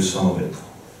go through some of it.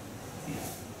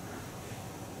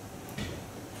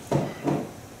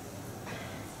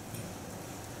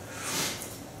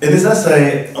 In his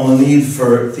essay on the need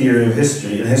for theory of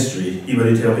history in history, Über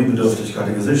die Theoriebedürftigkeit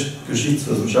der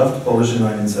Geschichtswissenschaft, published in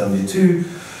 1972,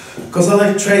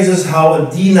 Koselleck traces how a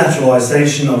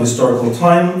denaturalization of historical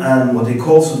time and what he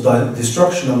calls the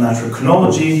destruction of natural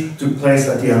chronology took place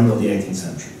at the end of the 18th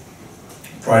century.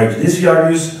 Prior to this, he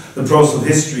argues, the process of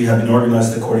history had been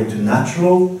organized according to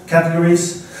natural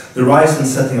categories: the rise and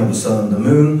setting of the sun and the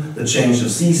moon, the change of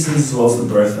seasons, as well as the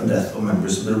birth and death of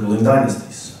members of the ruling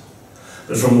dynasties.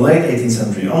 But from the late 18th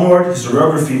century onward,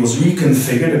 historiography was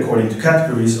reconfigured according to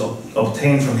categories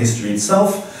obtained from history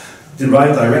itself,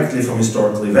 derived directly from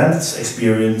historical events,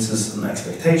 experiences, and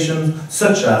expectations,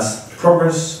 such as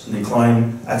progress,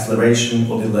 decline,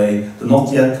 acceleration or delay, the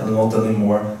not yet and the not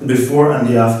anymore, the before and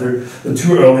the after, the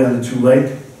too early and the too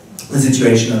late, the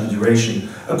situation and the duration,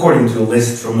 according to a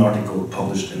list from an article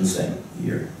published in the same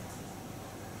year.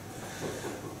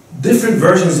 Different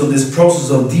versions of this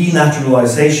process of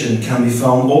denaturalization can be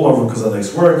found all over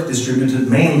Koselleck's work, distributed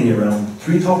mainly around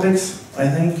 3 topics, I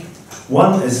think.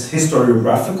 One is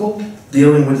historiographical,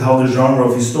 dealing with how the genre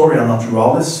of historia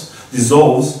naturalis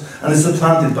dissolves and is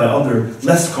supplanted by other,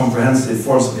 less comprehensive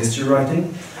forms of history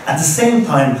writing, at the same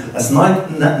time as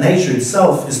nature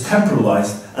itself is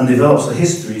temporalized and develops a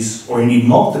histories, or indeed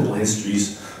multiple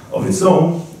histories, of its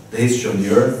own: the history of the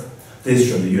earth, the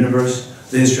history of the universe,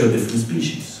 the history of different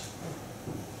species.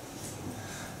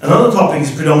 Another topic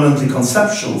is predominantly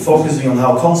conceptual, focusing on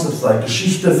how concepts like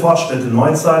Geschichte, Fortschritt, and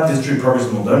Neuzeit, history, progress,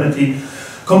 and modernity,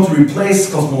 come to replace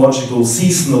cosmological,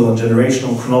 seasonal, and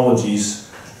generational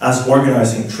chronologies as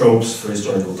organizing tropes for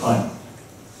historical time.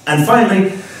 And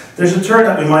finally, there's a term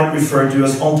that we might refer to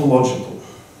as ontological.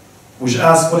 which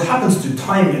asks what happens to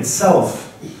time itself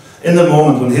in the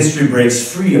moment when history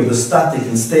breaks free of the static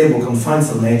and stable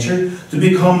confines of nature to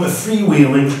become a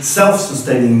freewheeling,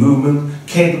 self-sustaining movement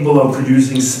capable of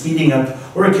producing, speeding up,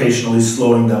 or occasionally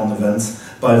slowing down events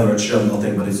by virtue of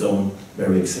nothing but its own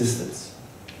very existence.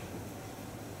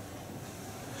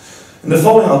 In the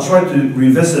following, I'll try to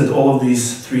revisit all of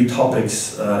these three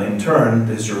topics in turn: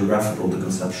 the historiographical, the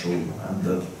conceptual, and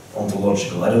the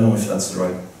ontological. I don't know if that's the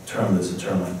right term. There's a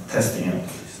term I'm testing out.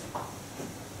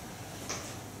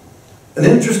 An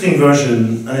interesting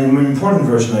version, and an important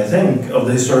version, I think, of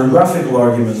the historiographical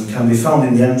argument can be found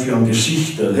in the entry on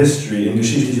Geschichte, history, in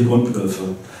Geschichtliche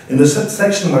Grundbegriffe, in the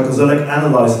section where Koselleck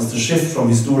analyzes the shift from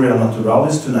Historia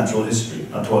Naturalis to natural history,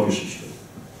 Naturgeschichte,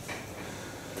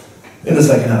 in the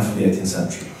second half of the 18th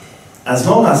century. As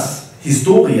known as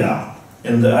Historia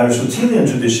in the Aristotelian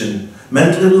tradition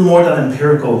meant little more than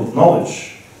empirical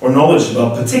knowledge, or knowledge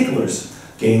about particulars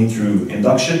gained through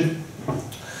induction,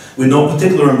 with no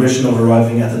particular ambition of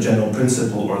arriving at a general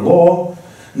principle or law,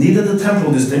 neither the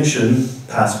temporal distinction,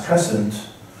 past-present,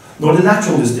 nor the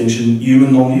natural distinction,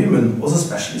 human-non-human, was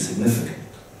especially significant.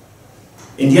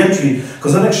 In the entry,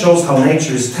 Koselleck shows how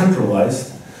nature is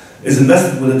temporalized, is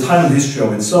invested with a time and history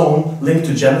of its own, linked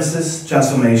to genesis,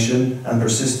 transformation, and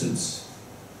persistence.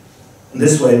 In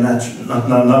this way,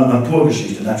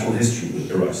 Naturgeschichte, natural history,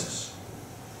 arises.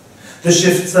 This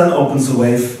shift then opens the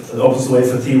way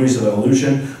for theories of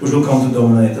evolution, which will come to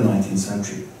dominate the 19th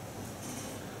century.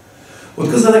 What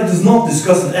Koselleck does not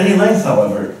discuss at any length,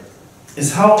 however,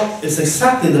 is how it's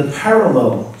exactly the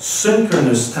parallel,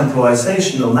 synchronous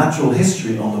temporalization of natural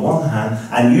history on the one hand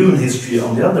and human history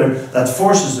on the other that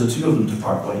forces the two of them to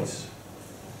part ways.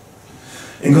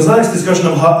 In Koselleck's discussion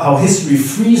of how history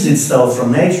frees itself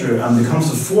from nature and becomes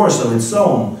a force of its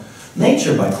own,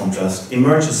 nature, by contrast,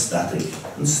 emerges static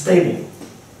and stable.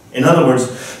 In other words,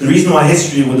 the reason why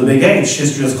history with a big H,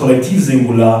 history as collective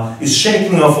singular, is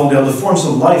shaking off all the other forms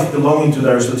of life belonging to the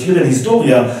Aristotelian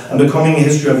Historia and becoming a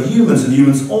history of humans and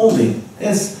humans only,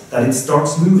 is that it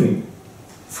starts moving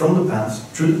from the past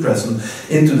through the present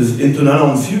into an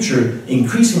unknown future,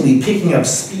 increasingly picking up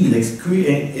speed,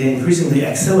 increasingly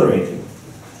accelerating.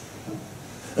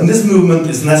 And this movement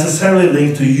is necessarily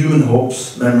linked to human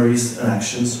hopes, memories, and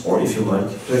actions, or if you like,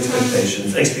 to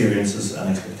expectations, experiences, and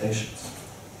expectations.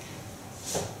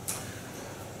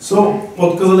 So,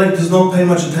 what Koselleck does not pay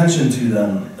much attention to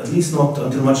then, at least not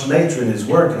until much later in his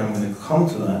work, and I'm going to come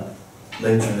to that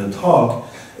later in the talk,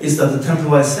 is that the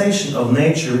temporalization of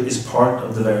nature is part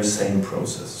of the very same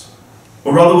process.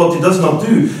 Or rather, what he does not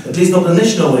do, at least not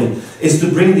initially, is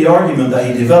to bring the argument that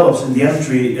he develops in the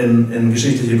entry in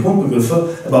Geschichtliche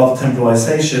Grundbegriffe about the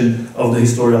temporalization of the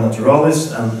Historia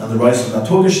Naturalis and the rise of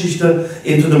Naturgeschichte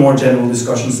into the more general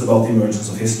discussions about the emergence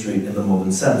of history in the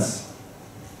modern sense.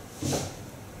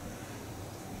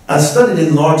 As studied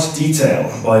in large detail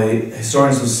by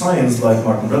historians of science like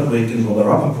Martin Rudwig and Roland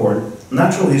Rappaport,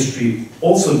 natural history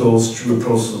also goes through a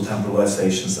process of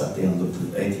temporalizations at the end of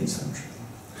the 18th century.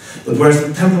 But whereas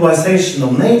the temporalization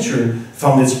of nature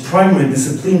found its primary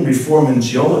disciplinary form in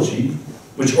geology,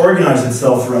 which organized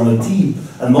itself around a deep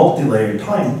and multi-layered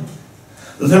time,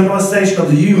 the temporalization of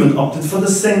the human opted for the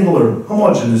singular,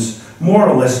 homogeneous, more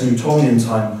or less Newtonian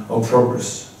time of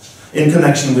progress, in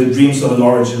connection with dreams of an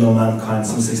origin of mankind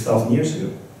some 6,000 years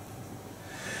ago.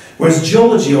 Whereas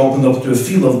geology opened up to a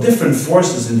field of different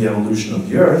forces in the evolution of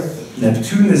the Earth,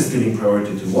 Neptunus giving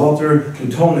priority to water,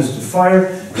 Plutonus to fire,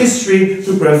 history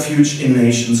took refuge in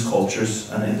nations, cultures,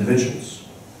 and individuals.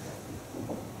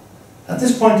 At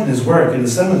this point in his work, in the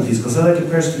 70s, Koselleck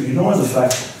appears to ignore the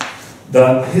fact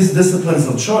that his disciplines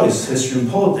of choice, history and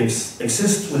politics,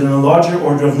 exist within a larger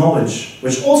order of knowledge,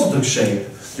 which also took shape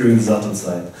during the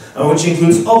Sattelzeit, and which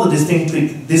includes other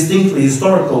distinctly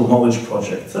historical knowledge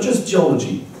projects, such as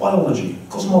geology, biology,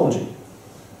 cosmology.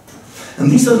 And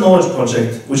these are knowledge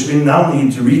projects which we now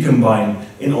need to recombine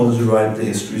in order to write the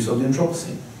histories of the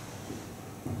Anthropocene.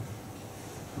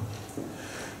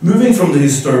 Moving from the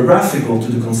historiographical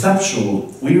to the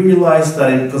conceptual, we realize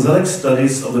that in Koselleck's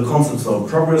studies of the concepts of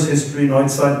progress, history,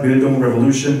 Neuzeit, Bildung,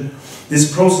 revolution,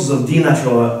 this process of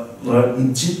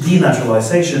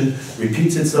denaturalization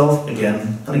repeats itself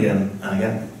again and again and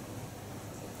again.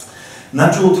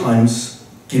 Natural times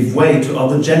give way to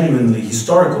other genuinely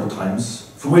historical times,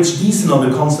 for which these and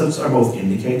other concepts are both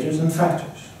indicators and factors.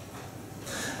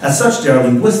 As such, they are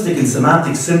linguistic and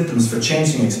semantic symptoms for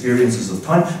changing experiences of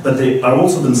time, but they are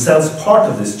also themselves part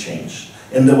of this change,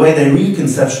 in the way they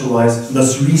reconceptualize,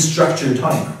 thus restructure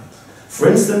time. For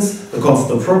instance, the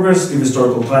concept of progress gives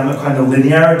historical time a kind of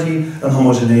linearity and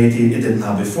homogeneity it didn't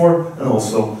have before, and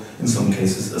also, in some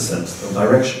cases, a sense of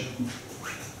direction.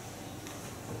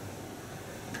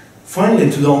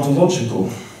 Finally, to the ontological.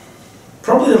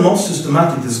 Probably the most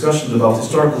systematic discussion about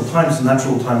historical times and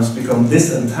natural times become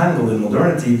disentangled in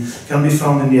modernity can be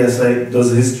found in the essay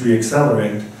Does History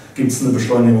Accelerate? Gibt's eine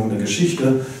Beschleunigung der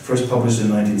Geschichte, first published in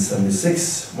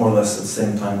 1976, more or less at the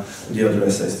same time with the other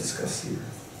essays discussed here.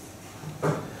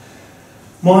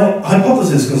 My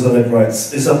hypothesis, Koselleck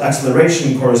writes, is that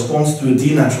acceleration corresponds to a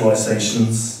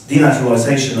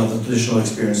denaturalization of the traditional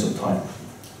experience of time.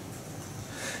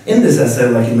 In this essay,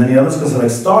 like in many others, Koselleck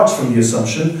starts from the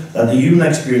assumption that the human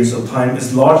experience of time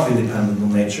is largely dependent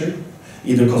on nature,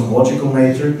 either cosmological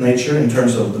nature in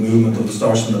terms of the movement of the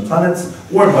stars and the planets,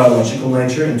 or biological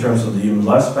nature in terms of the human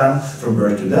lifespan from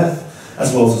birth to death,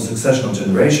 as well as the succession of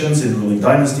generations in ruling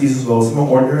dynasties, as well as among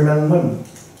ordinary men and women.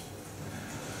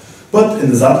 But in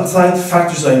the Sattelzeit,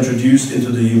 factors are introduced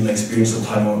into the human experience of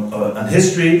time and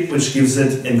history, which gives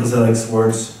it, in Koselleck's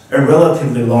words, a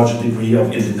relatively large degree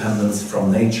of independence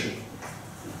from nature.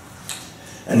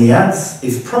 And he adds,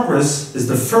 if progress is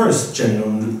the first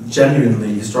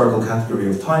genuinely historical category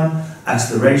of time,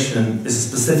 acceleration is a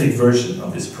specific version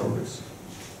of this progress.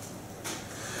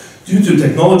 Due to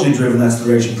technology-driven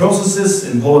acceleration processes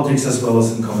in politics as well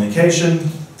as in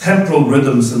communication, temporal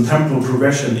rhythms and temporal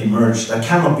progression emerge that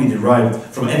cannot be derived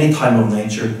from any time of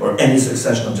nature or any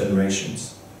succession of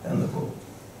generations. End of quote.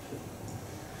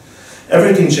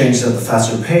 Everything changes at a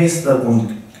faster pace than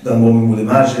one would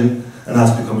imagine and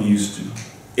has become used to.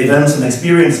 Events and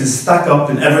experiences stack up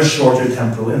in ever shorter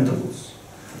temporal intervals.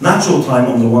 Natural time,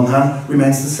 on the one hand,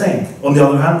 remains the same. On the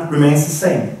other hand, remains the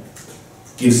same.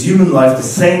 Gives human life the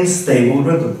same stable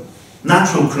rhythm.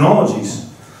 Natural chronologies,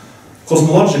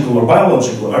 cosmological or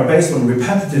biological, are based on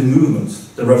repetitive movements.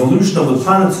 The revolution of the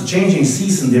planets, the changing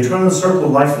season, the eternal circle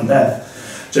of life and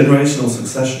death, generational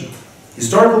succession.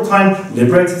 Historical time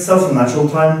liberates itself from natural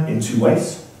time in two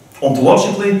ways.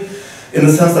 Ontologically, in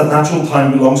the sense that natural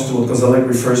time belongs to what Koselleck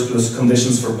refers to as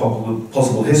conditions for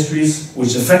possible histories,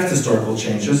 which affect historical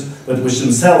changes, but which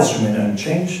themselves remain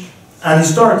unchanged. And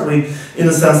historically, in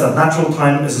the sense that natural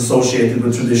time is associated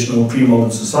with traditional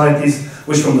pre-modern societies,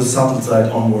 which from the Sattelzeit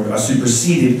onward are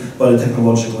superseded by the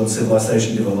technological and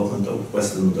civilization development of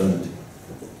Western modernity.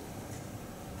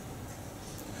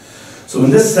 So in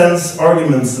this sense,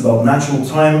 arguments about natural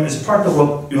time is part of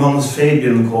what Johannes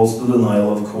Fabian calls the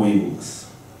denial of coevalness,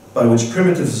 by which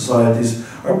primitive societies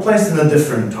are placed in a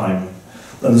different time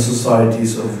than the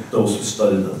societies of those who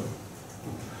study them.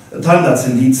 A time that's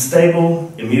indeed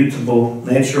stable, immutable,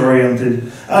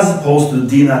 nature-oriented, as opposed to the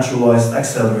denaturalized,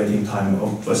 accelerating time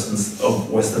of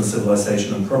Western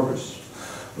civilization and progress.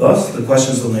 Thus, the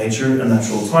questions of nature and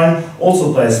natural time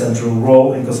also play a central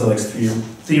role in Koselleck's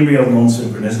theory of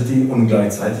non-synchronicity,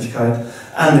 Ungleichzeitigkeit,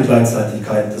 and the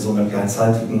Gleichzeitigkeit des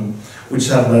Unergleichzeitigen, which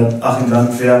have led Achim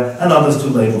Landwehr and others to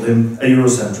label him a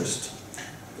Eurocentrist,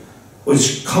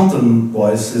 which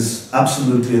content-wise is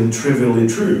absolutely and trivially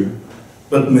true,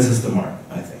 but misses the mark,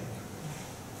 I think.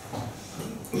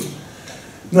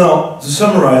 Now, to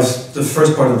summarize the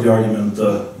first part of the argument,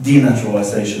 the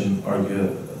denaturalization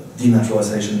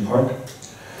part.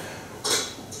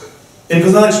 In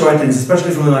Koselleck's writings,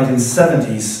 especially from the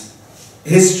 1970s,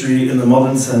 history in the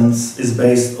modern sense is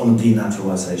based on the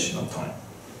denaturalization of time.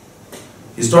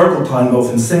 Historical time, both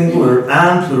in singular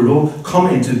and plural, come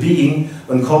into being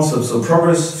when concepts of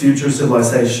progress, future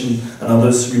civilization, and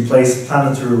others replace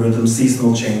planetary rhythms,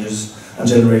 seasonal changes, and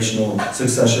generational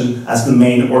succession as the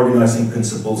main organizing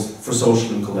principles for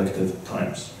social and collective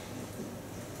times.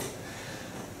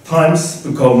 Times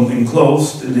become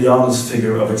enclosed in the Janus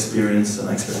figure of experience and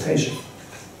expectation.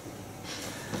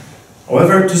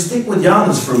 However, to stick with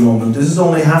Janus for a moment, this is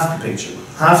only half the picture,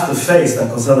 half the face that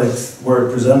Koselleck's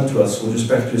work presents to us with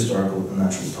respect to historical and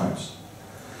natural times.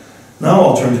 Now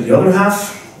I'll turn to the other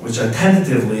half, which I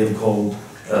tentatively have called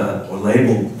or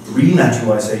labeled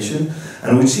renaturalization,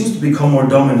 and which seems to become more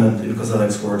dominant in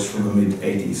Koselleck's works from the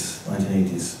mid-80s,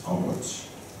 1980s onwards.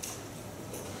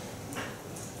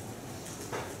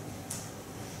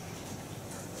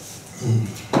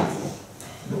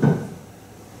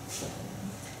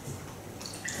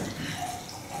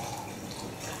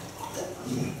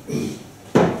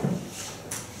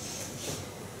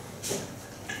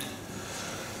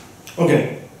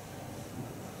 Okay.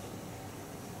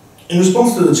 In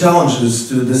response to the challenges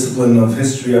to the discipline of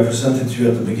history I presented to you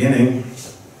at the beginning,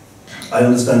 I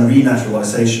understand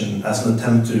renaturalization as an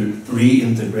attempt to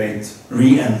reintegrate,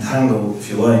 re-entangle, if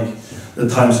you like, the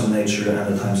times of nature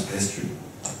and the times of history.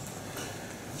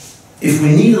 If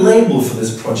we need a label for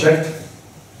this project,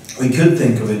 we could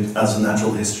think of it as a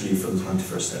natural history for the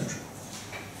 21st century.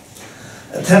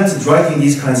 Attempts at writing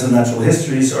these kinds of natural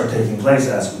histories are taking place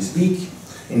as we speak,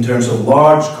 in terms of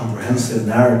large, comprehensive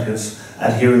narratives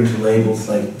adhering to labels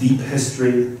like deep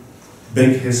history,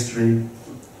 big history.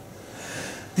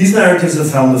 These narratives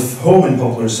have found a home in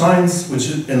popular science,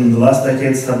 which in the last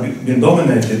decades have been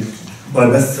dominated by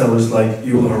bestsellers like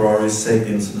Yuval Harari's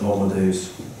Sapiens and Homo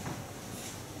Deus.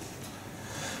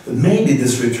 But maybe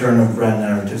this return of grand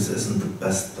narratives isn't the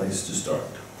best place to start.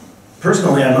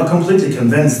 Personally, I'm not completely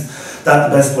convinced that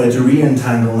the best way to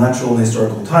re-entangle natural and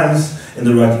historical times in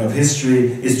the writing of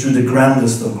history is through the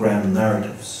grandest of grand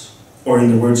narratives. Or in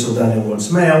the words of Daniel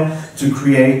Woods-Mayo, to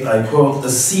create, I quote, a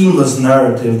seamless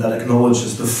narrative that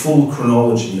acknowledges the full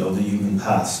chronology of the human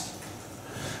past,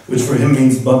 which for him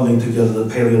means bundling together the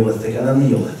Paleolithic and the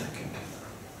Neolithic.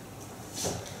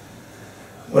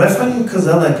 What I find in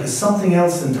Koselleck is something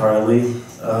else entirely,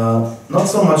 not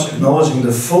so much acknowledging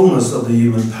the fullness of the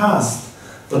human past,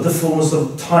 but the fullness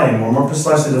of time, or more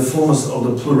precisely the fullness of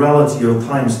the plurality of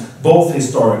times, both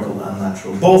historical and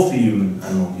natural, both the human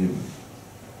and non-human.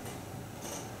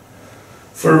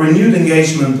 For a renewed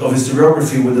engagement of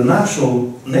historiography with the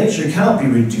natural, nature cannot be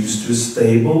reduced to a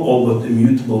stable, all but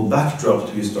immutable backdrop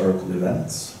to historical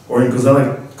events, or in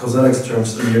Koselleck's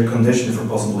terms, a mere condition for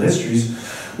possible histories,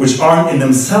 which aren't in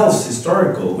themselves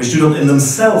historical, which do not in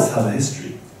themselves have a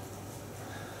history.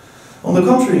 On the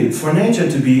contrary, for nature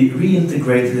to be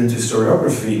reintegrated into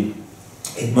historiography,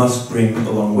 it must bring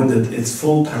along with it its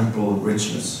full temporal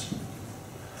richness.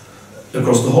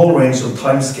 Across the whole range of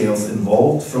timescales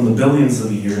involved, from the billions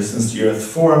of years since the Earth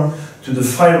formed to the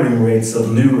firing rates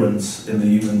of neurons in the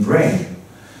human brain,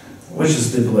 which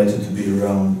is stipulated to be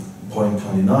around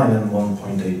 0.29 and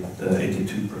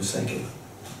 1.82 per second.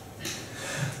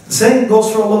 The same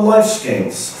goes for all the life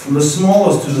scales, from the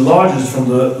smallest to the largest, from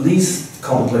the least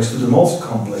complex to the most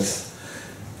complex.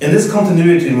 In this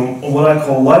continuity of what I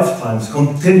call lifetimes,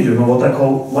 continuum of what I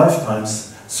call lifetimes,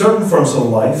 certain forms of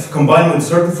life combined with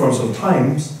certain forms of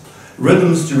times,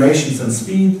 rhythms, durations, and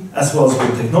speed, as well as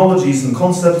with technologies and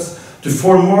concepts, to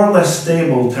form more or less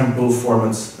stable temporal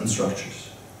formats and structures.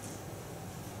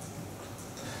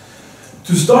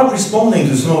 To start responding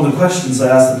to some of the questions I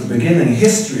asked at the beginning,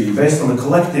 history, based on the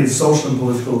collective social and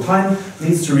political time,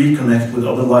 needs to reconnect with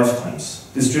other lifetimes,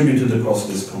 distributed across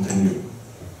this continuum.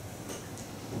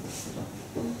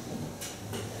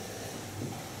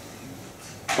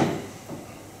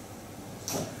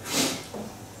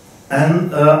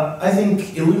 And I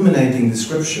think illuminating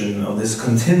description of this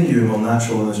continuum of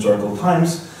natural and historical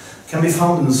times can be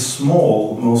found in a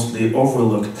small, mostly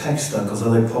overlooked text that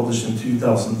Koselleck published in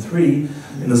 2003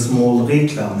 in a small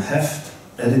Reklamheft,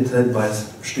 edited by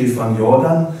Stefan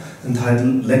Jordan,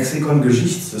 entitled Lexikon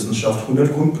Geschichtswissenschaft 100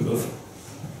 Grundbegriffe.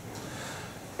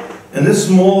 In this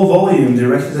small volume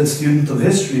directed at students of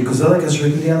history, Koselleck has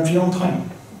written the entry on time,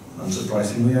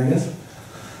 unsurprisingly, I guess.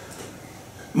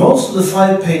 Most of the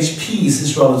 5-page piece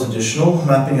is rather traditional,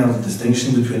 mapping out the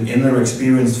distinction between inner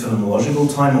experienced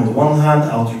phenomenological time on the one hand,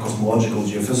 outer cosmological,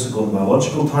 geophysical, and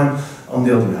biological time on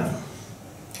the other hand.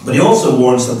 But he also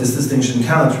warns that this distinction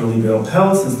cannot really be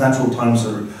upheld, since natural times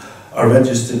are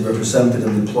registered, represented,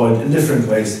 and deployed in different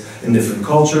ways in different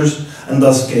cultures, and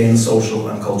thus gain social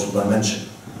and cultural dimension.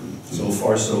 So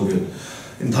far, so good.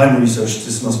 In time research,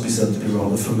 this must be said to be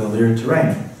rather familiar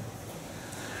terrain.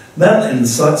 Then, in the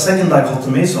second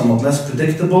dichotomy, somewhat less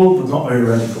predictable, but not very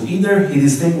radical either, he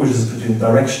distinguishes between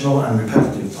directional and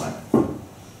repetitive time.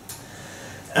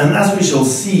 And as we shall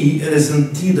see, it is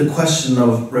indeed a question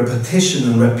of repetition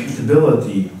and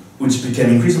repeatability, which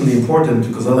became increasingly important to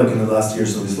Koselleck in the last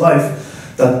years of his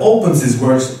life, that opens his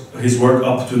work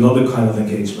up to another kind of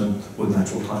engagement with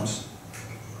natural times.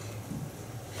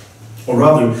 Or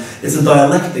rather, it's a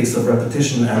dialectics of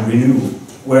repetition and renewal.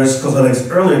 Whereas Koselleck's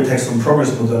earlier text on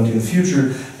progress, modernity, and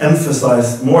future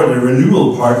emphasized more the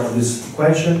renewal part of this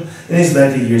equation, in his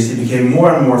later years he became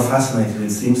more and more fascinated, it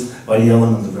seems, by the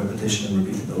element of repetition and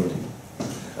repeatability.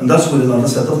 And thus with another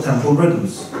set of temporal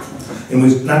rhythms, in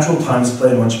which natural times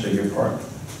play a much bigger part.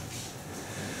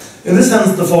 In this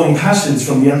sense, the following passage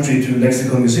from the entry to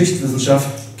Lexikon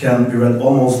Geschichtswissenschaft can be read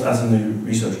almost as a new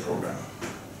research program.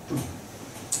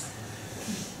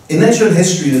 In nature and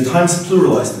history, the times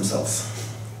pluralize themselves.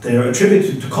 They are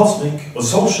attributed to cosmic or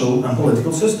social and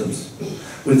political systems,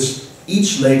 which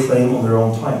each lay claim on their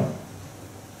own time.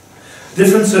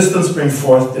 Different systems bring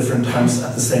forth different times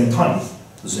at the same time,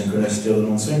 the synchronous to the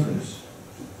non-synchronous.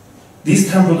 These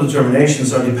temporal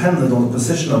determinations are dependent on the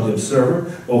position of the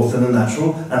observer, both in the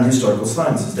natural and historical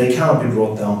sciences. They cannot be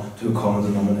brought down to a common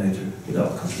denominator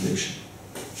without contradiction.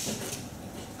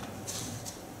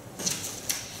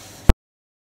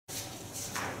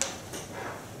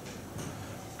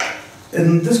 It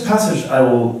In this passage, I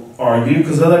will argue,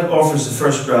 Koselleck offers the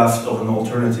first draft of an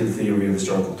alternative theory of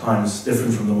historical times,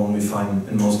 different from the one we find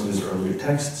in most of his earlier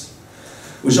texts,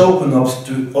 which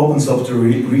opens up to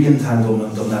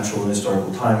re-entanglement of natural and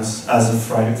historical times as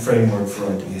a framework for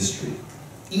writing history.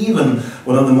 Even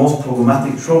one of the most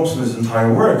problematic tropes in his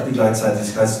entire work, the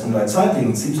Gleichzeitigkeit und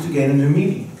Gleichzeitigen, seems to gain a new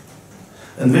meaning.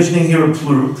 Envisioning here a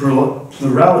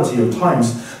plurality of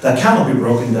times that cannot be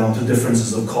broken down to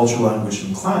differences of culture, language,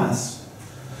 and class,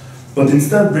 but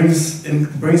instead brings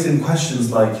in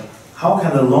questions like, how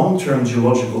can the long-term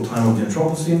geological time of the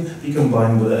Anthropocene be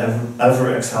combined with the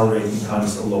ever-accelerating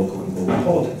times of local and global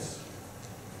politics?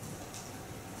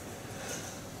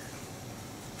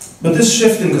 But this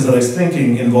shift in Koselleck's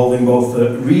thinking, involving both the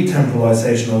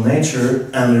retemporalization of nature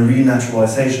and the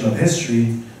renaturalization of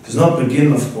history, does not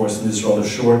begin, of course, in this rather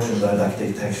short and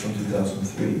didactic text from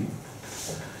 2003.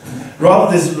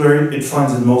 Rather, this is where it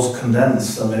finds its most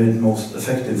condensed and maybe its most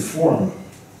effective form.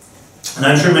 And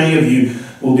I'm sure many of you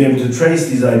will be able to trace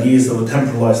these ideas of a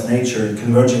temporalized nature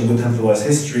converging with temporalized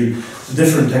history to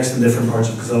different texts in different parts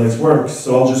of Koselleck's work,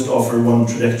 so I'll just offer one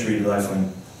trajectory that I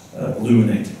find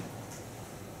illuminating.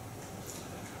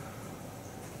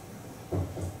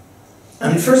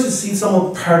 And at first it seems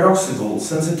somewhat paradoxical,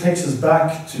 since it takes us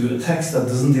back to a text that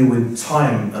doesn't deal with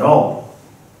time at all,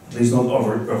 at least not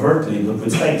overtly, but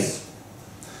with space.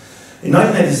 In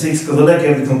 1986, Koselleck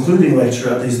gave the concluding lecture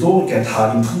at the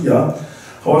Historiker-Tag in Trier.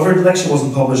 However, the lecture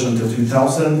wasn't published until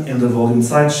 2000 in the volume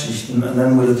Zeitschichten, and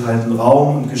then with the title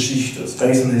Raum und Geschichte,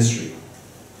 Space and History.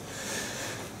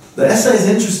 The essay is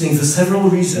interesting for several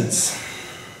reasons.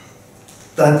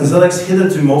 That Koselleck's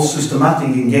hitherto most systematic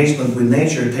engagement with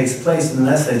nature takes place in an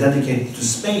essay dedicated to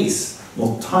space,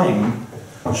 not time,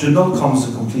 should not come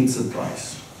as a complete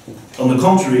surprise. On the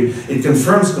contrary, it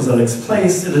confirms Koselleck's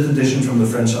place in the tradition from the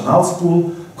French Annales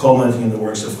school, culminating in the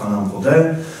works of Renan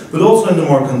Brodel, but also in the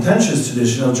more contentious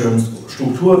tradition of German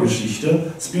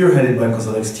Strukturgeschichte, spearheaded by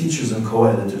Koselleck's teachers and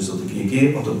co-editors of the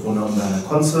GG, Otto Brunner and Werner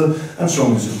Konze, and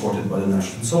strongly supported by the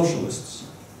National Socialists.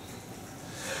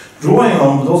 Drawing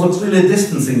on, but also clearly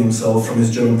distancing himself from his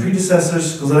German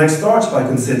predecessors, Koselleck starts by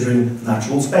considering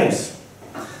natural space.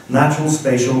 Natural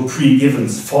spatial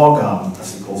pre-givens, Vorgaben,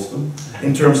 as he calls them,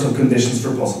 in terms of conditions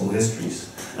for possible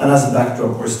histories, and as a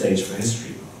backdrop or stage for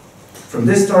history. From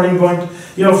this starting point,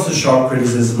 he offers a sharp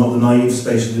criticism of the naive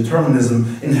spatial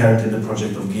determinism inherent in the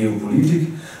project of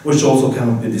geopolitik, which also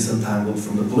cannot be disentangled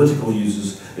from the political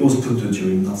uses it was put to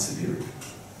during the Nazi period.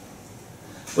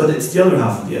 But it's the other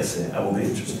half of the essay I will be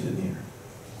interested in here.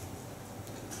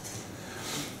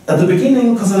 At the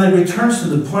beginning, Koselleck returns to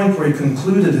the point where he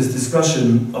concluded his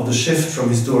discussion of the shift from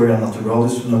Historia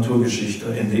Naturalis to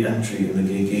Naturgeschichte in the entry in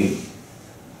the GG.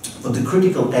 But the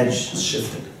critical edge has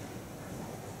shifted.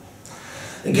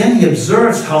 Again, he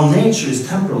observes how nature is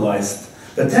temporalized,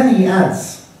 but then he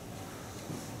adds,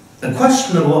 a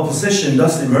questionable opposition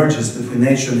thus emerges between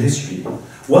nature and history,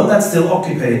 one that still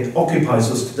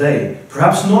occupies us today,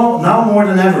 perhaps now more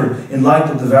than ever in light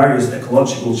of the various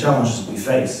ecological challenges we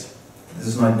face. This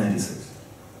is 1986.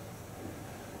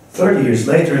 30 years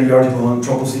later, in the article on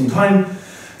Anthropocene Time,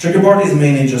 Chakrabarty is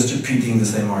mainly just repeating the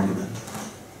same argument.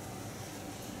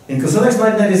 In Koselleck's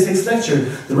 1986 lecture,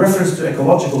 the reference to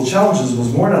ecological challenges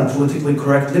was more than politically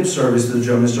correct lip service to the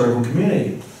German historical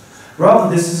community.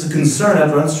 Rather, this is a concern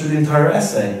that runs through the entire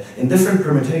essay in different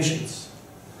permutations.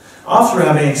 After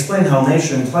having explained how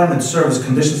nature and climate serve as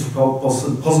conditions for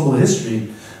possible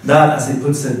history, that, as he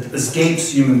puts it,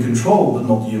 escapes human control but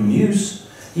not human use,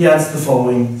 he adds the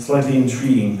following slightly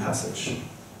intriguing passage.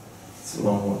 It's a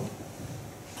long one.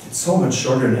 It's so much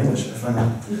shorter in English, I find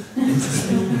that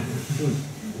interesting.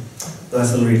 But I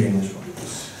still read the English one.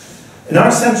 In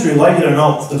our century, like it or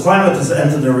not, the climate has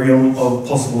entered the realm of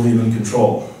possible human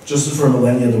control. Just as for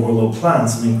millennia the world of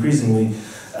plants and increasingly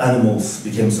animals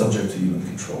became subject to human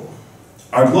control.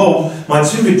 Our globe might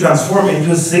soon be transformed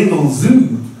into a single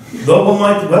zoo, though one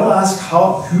might well ask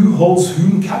who holds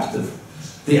whom captive,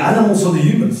 the animals or the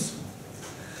humans.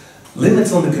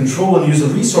 Limits on the control and use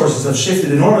of resources have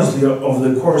shifted enormously over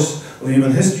the course of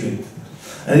human history.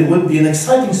 And it would be an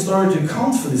exciting story to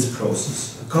account for this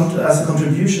process, as a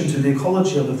contribution to the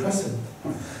ecology of the present,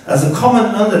 as a common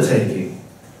undertaking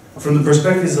from the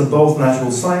perspectives of both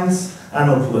natural science and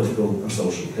of political and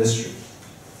social history.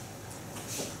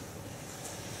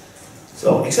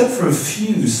 So, except for a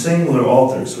few singular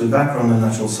authors with background in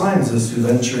natural sciences who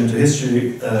venture into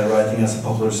history writing as a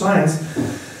popular science,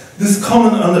 this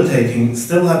common undertaking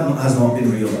still has not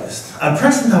been realized. At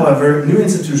present, however, new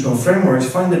institutional frameworks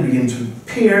finally begin to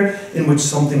appear in which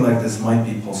something like this might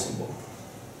be possible.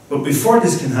 But before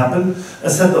this can happen, a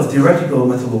set of theoretical,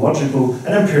 methodological, and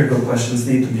empirical questions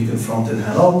need to be confronted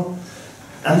head-on.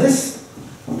 And this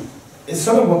is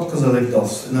sort of what Koselleck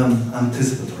does in an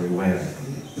anticipatory way, I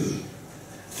think.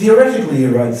 Theoretically, he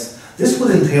writes, this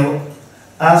would entail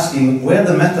asking where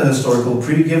the meta-historical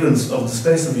pre-givens of the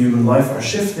space of human life are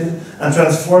shifted and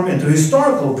transformed into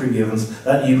historical pre-givens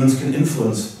that humans can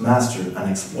influence, master, and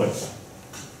exploit.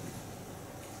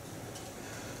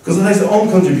 Koselleck's own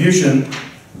contribution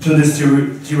to this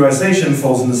theorization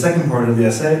falls in the second part of the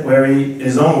essay, where he, in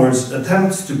his own words,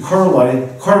 attempts to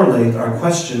correlate our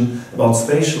question about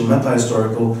spatial,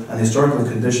 meta-historical, and historical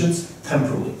conditions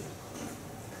temporally.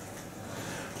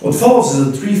 What follows is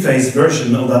a three-phase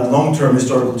version of that long-term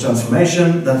historical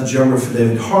transformation that the geographer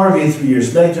David Harvey, 3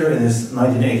 years later, in his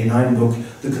 1989 book,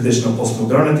 The Condition of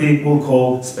Postmodernity, will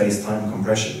call space-time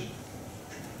compression.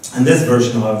 In this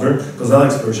version, however,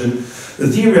 Koselleck's version, the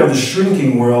theory of the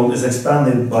shrinking world is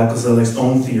expanded by Koselleck's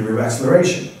own theory of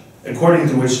acceleration, according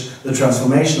to which the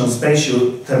transformation of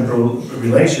spatio-temporal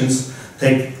relations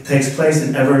takes place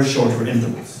in ever shorter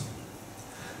intervals.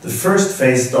 The first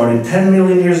phase started 10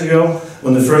 million years ago,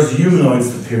 when the first humanoids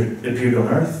appeared on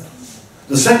Earth.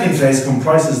 The second phase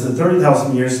comprises the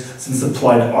 30,000 years since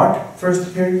applied art first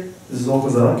appeared. This is all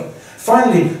Koselleck.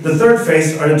 Finally, the third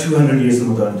phase are the 200 years of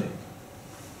modernity.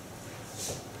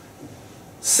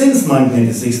 Since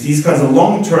 1986, these kinds of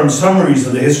long-term summaries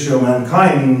of the history of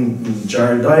mankind,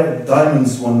 Jared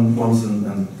Diamond's ones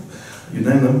and you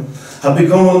name them, have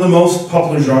become one of the most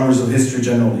popular genres of history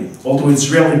generally, although it's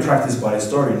rarely practiced by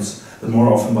historians, but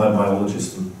more often by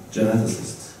biologists and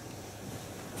geneticists.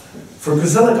 For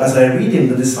Koselleck, as I read him,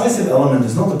 the decisive element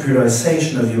is not the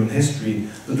periodization of human history,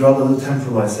 but rather the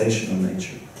temporalization of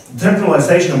nature. The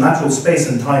temporalization of natural space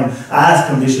and time as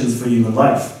conditions for human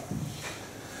life.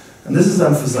 And this is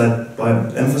emphasized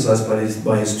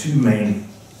by his two main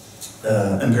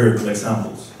empirical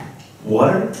examples,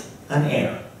 water and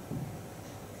air.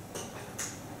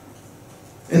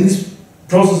 In this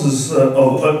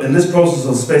process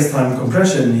of space-time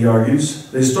compression, he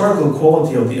argues, the historical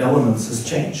quality of the elements has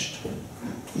changed.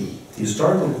 The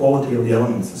historical quality of the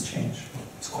elements has changed.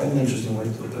 It's quite an interesting way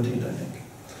to put it, I think.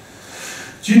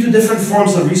 Due to different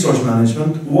forms of resource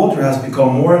management, water has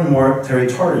become more and more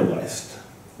territorialized.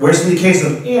 Whereas in the case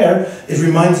of air, it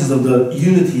reminds us of the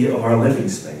unity of our living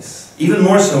space. Even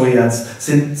more so, he adds,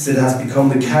 since it has become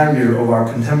the carrier of our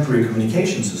contemporary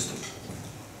communication system.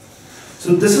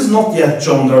 So this is not yet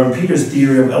John Darwin Peters'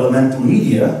 theory of elemental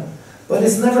media, but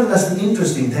it's nevertheless an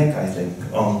interesting take, I think,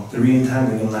 on the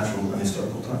re-entangling of natural and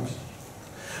historical times.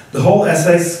 The whole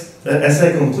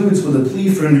essay concludes with a plea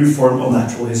for a new form of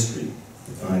natural history.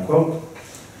 And I quote,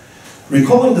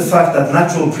 recalling the fact that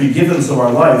natural pre-givens of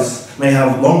our lives may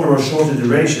have longer or shorter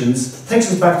durations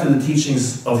takes us back to the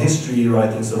teachings of history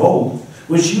writings of old,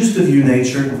 which used to view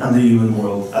nature and the human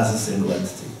world as a single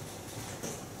entity.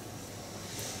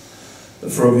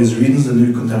 But for obvious reasons, the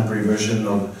new contemporary version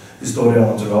of Historia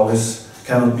Naturalis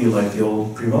cannot be like the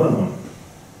old pre-modern one.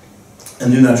 A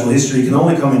new natural history can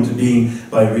only come into being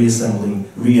by reassembling,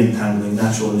 re-entangling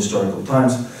natural and historical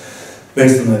times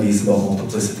based on ideas about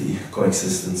multiplicity,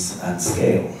 coexistence, and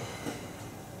scale.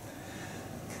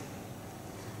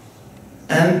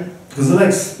 And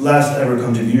Koselleck's last ever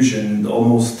contribution, the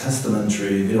almost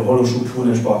testamentary Wiederholung Strukturen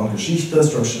in Sprache und Geschichte,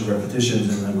 Structural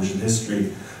Repetitions in Language and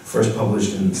History, first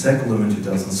published in Seculum in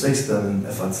 2006, then in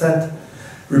FAZ,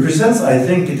 represents, I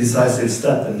think, a decisive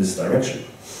step in this direction.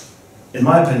 In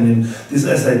my opinion, this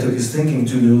essay took his thinking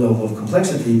to a new level of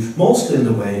complexity, mostly in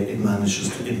the way it manages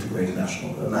to integrate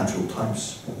natural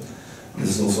times. And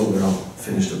this is also where I'll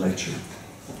finish the lecture.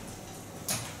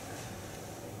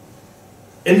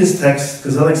 In this text,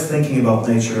 Koselleck's thinking about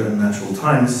nature and natural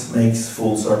times makes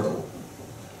full circle.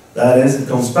 That is, it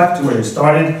comes back to where he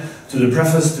started, to the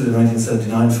preface to the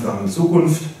 1979 Vergangene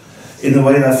Zukunft, in a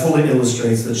way that fully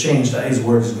illustrates the change that his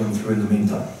work is going through in the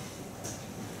meantime.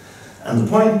 And the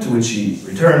point to which he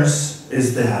returns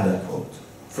is the Hadda quote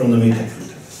from the Metek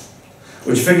treatise,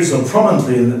 which figures so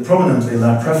prominently in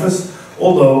that preface,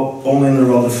 although only in a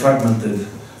rather fragmented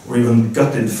or even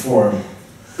gutted form,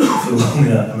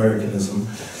 Philonia Americanism.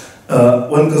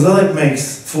 When Koselleck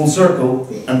makes full circle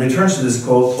and returns to this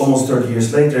quote almost 30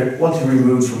 years later, what he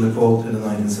removed from the quote in the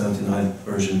 1979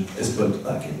 version is put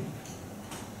back in.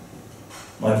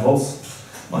 My pulse,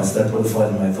 my step modified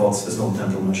in my thoughts is no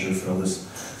temporal measure for others,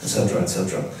 etc.,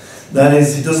 etc. That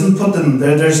is, he doesn't put in,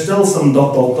 there's still some ...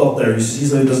 there, you see,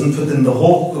 so he doesn't put in the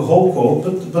whole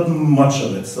quote, but much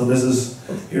of it. So this is,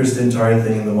 here's the entire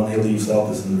thing, and the one he leaves out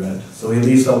is in red. So he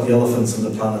leaves out the elephants and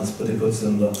the planets, but he puts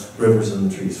in the rivers and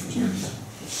the trees for some reason.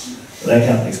 But I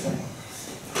can't explain.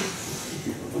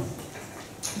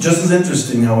 Just as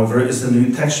interesting, however, is the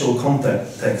new textual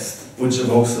context, which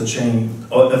evokes a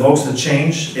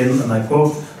change in, and I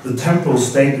quote, the temporal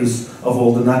status of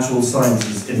all the natural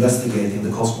sciences investigating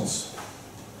the cosmos.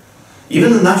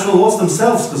 Even the natural laws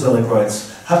themselves, Koselleck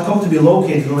writes, have come to be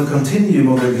located on a continuum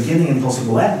of their beginning and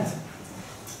possible end.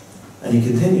 And he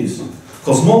continues,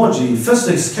 cosmology,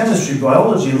 physics, chemistry,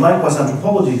 biology, and likewise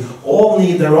anthropology all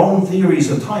need their own theories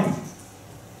of time.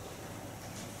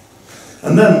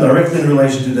 And then, directly in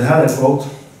relation to the Helge quote,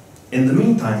 in the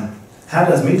meantime,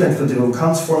 Helge's metacritical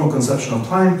Kant's formal conception of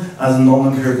time as a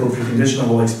non-empirical precondition of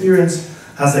all experience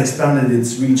has expanded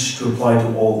its reach to apply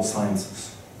to all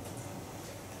sciences.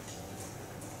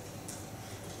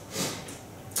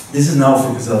 This is now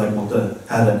for Koselleck what the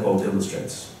Helge quote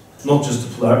illustrates. Not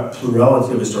just the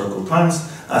plurality of historical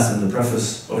times, as in the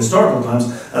preface of historical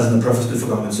times, as in the preface to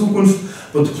Vergangen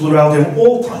Zukunft, but the plurality of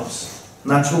all times,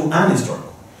 natural and historical.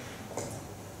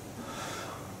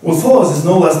 What follows is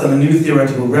no less than a new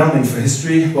theoretical grounding for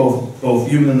history, both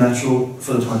human and natural,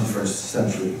 for the 21st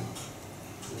century.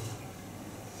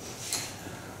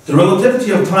 The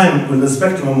relativity of time with the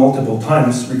spectrum of multiple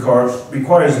times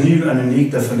requires new and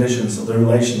unique definitions of the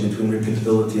relation between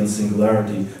repeatability and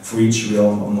singularity for each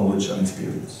realm of knowledge and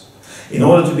experience, in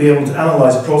order to be able to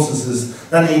analyze processes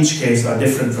that in each case are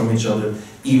different from each other,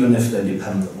 even if they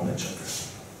depend on each other.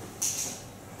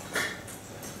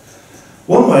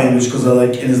 One way in which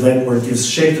Koselleck in his late work gives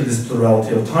shape to this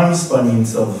plurality of times is by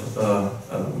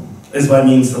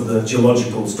means of the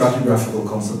geological stratigraphical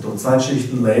concept of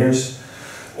Zeitschichten, layers,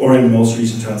 or in the most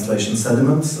recent translation,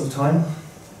 sediments of time.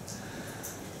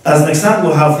 As an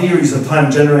example of how theories of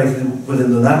time generated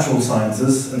within the natural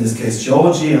sciences, in this case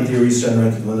geology, and theories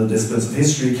generated within the disciplines of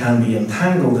history can be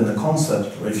entangled in a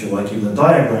concept, or if you like, even a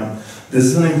diagram, this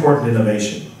is an important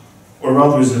innovation. Or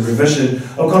rather is a revision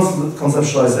of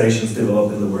conceptualizations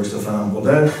developed in the works of Fernand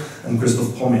Braudel and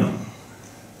Christophe Pomian.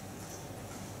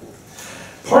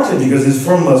 Partly because this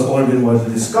formula has already been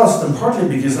widely discussed, and partly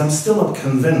because I'm still not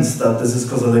convinced that this is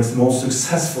Koselleck's most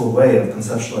successful way of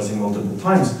conceptualizing multiple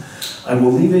times, I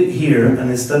will leave it here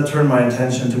and instead turn my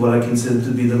attention to what I consider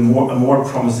to be a more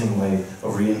promising way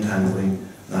of re-entangling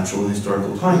natural and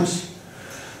historical times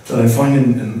that I find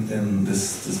in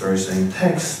this very same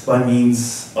text by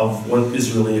means of what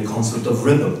is really a concept of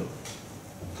rhythm.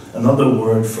 Another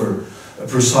word for a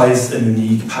precise and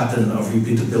unique pattern of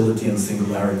repeatability and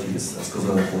singularity, as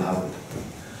Koselleck will have it.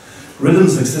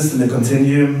 Rhythms exist in a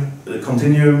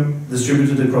continuum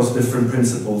distributed across different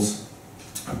principles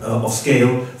of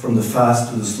scale, from the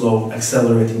fast to the slow,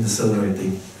 accelerating,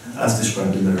 decelerating, as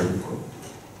described in the earlier quote.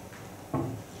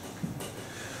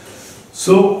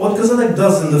 So what Koselleck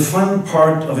does in the final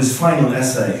part of his final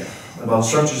essay about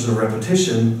structures of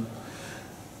repetition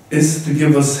is to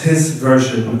give us his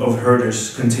version of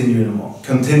Herder's continuum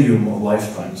of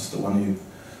lifetimes, the one you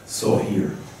saw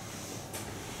here.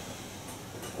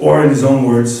 Or in his own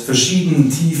words,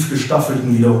 verschiedenen tief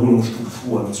gestaffelten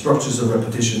Wiederholungsstrukturen, structures of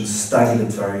repetition staggered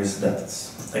at various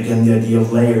depths. Again, the idea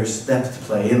of layers, depth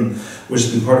play in, which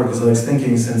has been part of Koselleck's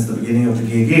thinking since the beginning of the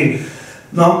GG.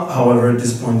 Not, however, at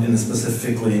this point in a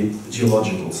specifically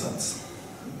geological sense.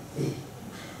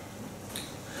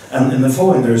 And in the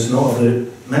following, there is no other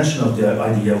mention of the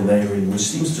idea of layering, which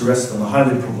seems to rest on a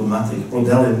highly problematic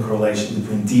Braudelian correlation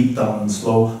between deep down and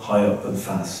slow, high up and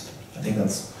fast. I think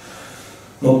that's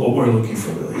not what we're looking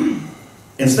for, really.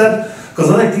 Instead,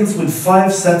 Koselleck deals with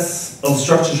 5 sets of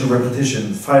structures of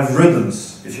repetition, 5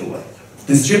 rhythms, if you like,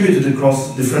 distributed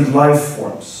across different life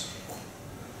forms,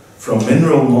 from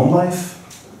mineral non-life,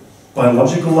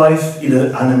 biological life,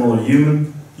 either animal or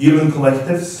human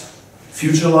collectives,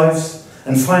 future lives,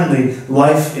 and finally,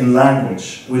 life in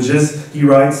language, which is, he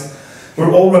writes, where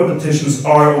all repetitions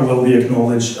are or will be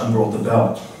acknowledged and brought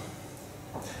about.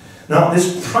 Now,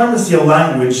 this primacy of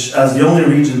language as the only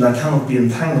region that cannot be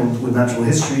entangled with natural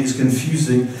history is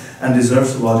confusing and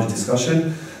deserves a larger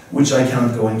discussion, which I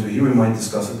cannot go into here. We might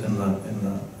discuss it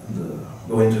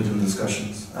go into it in the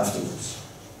discussions afterwards.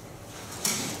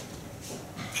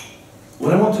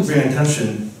 What I want to bring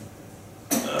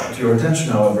to your attention,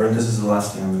 however, and this is the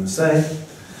last thing I'm going to say,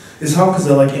 is how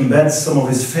Koselleck embeds some of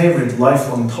his favorite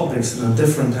lifelong topics in a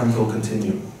different temporal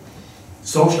continuum.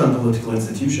 Social and political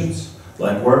institutions,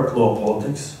 like work, law,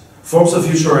 politics, forms of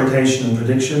future orientation and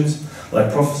predictions,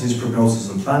 like prophecies, prognosis,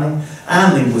 and planning,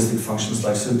 and linguistic functions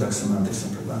like syntax, semantics,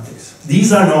 and pragmatics.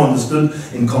 These are now understood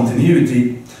in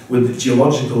continuity with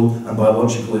geological and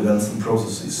biological events and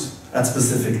processes at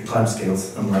specific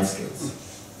timescales and life scales.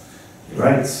 He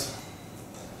writes,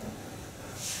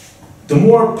 the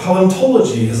more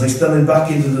paleontology has extended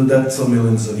back into the depths of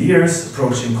millions of years,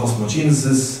 approaching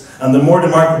cosmogenesis And the more the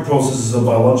micro processes of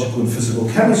biological and physical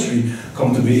chemistry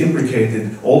come to be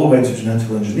imbricated all the way to genetic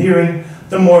engineering,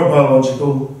 the more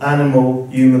biological, animal,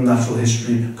 human, natural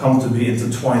history come to be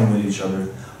intertwined with each other,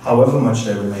 however much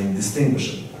they remain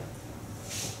distinguishable.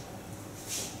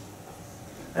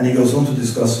 And he goes on to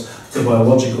discuss the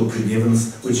biological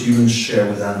pregivens which humans share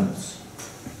with animals.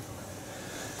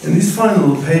 In these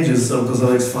final pages of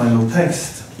Koselleck's final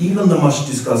text, even the much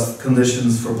discussed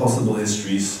conditions for possible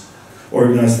histories,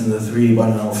 organized in the three by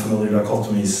now familiar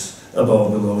dichotomies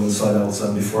above, below, inside,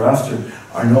 outside, before, after,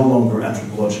 are no longer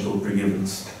anthropological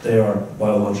pregivens. They are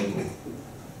biological,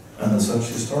 and as such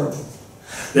historical.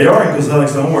 They are, in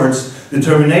Koselleck's own words,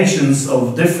 determinations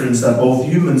of difference that both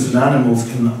humans and animals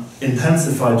can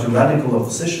intensify to radical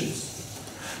oppositions.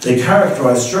 They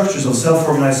characterize structures of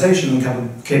self-organization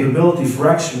and capability for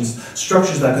actions,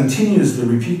 structures that continuously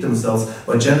repeat themselves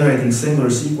by generating singular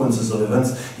sequences of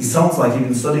events. He sounds like he's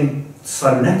been studying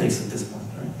cybernetics at this point,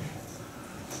 right?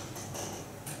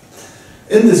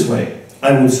 In this way,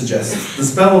 I would suggest the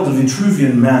spell of the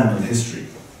Vitruvian man of history,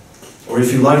 or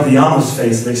if you like, the Janus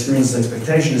phase of experience and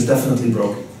expectation, is definitely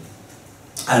broken.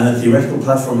 And a theoretical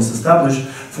platform is established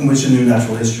from which a new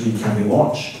natural history can be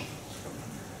launched.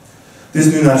 This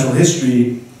new natural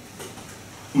history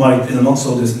might, in a not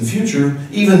so distant future,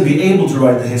 even be able to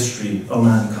write the history of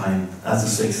mankind as a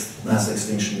sixth mass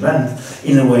extinction event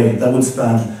in a way that would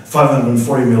span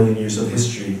 540 million years of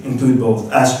history, include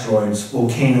both asteroids,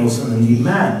 volcanoes, and indeed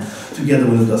man, together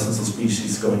with the dozens of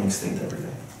species going extinct every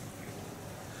day.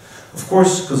 Of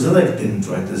course, Koselleck didn't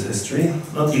write this history,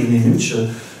 not even in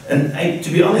Nietzsche, and to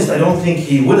be honest, I don't think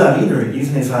he would have either,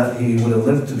 even if he would have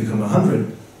lived to become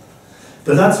 100.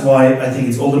 But that's why I think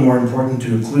it's all the more important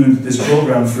to include this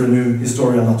program for a new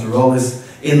Historia Naturalis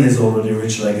in his already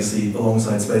rich legacy,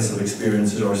 alongside Space of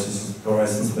Experience,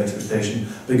 Horizons of Expectation,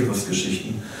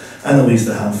 Begriffsgeschichten, and at least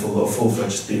a handful of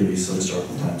full-fledged theories of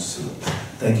historical times. So,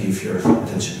 thank you for your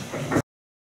attention.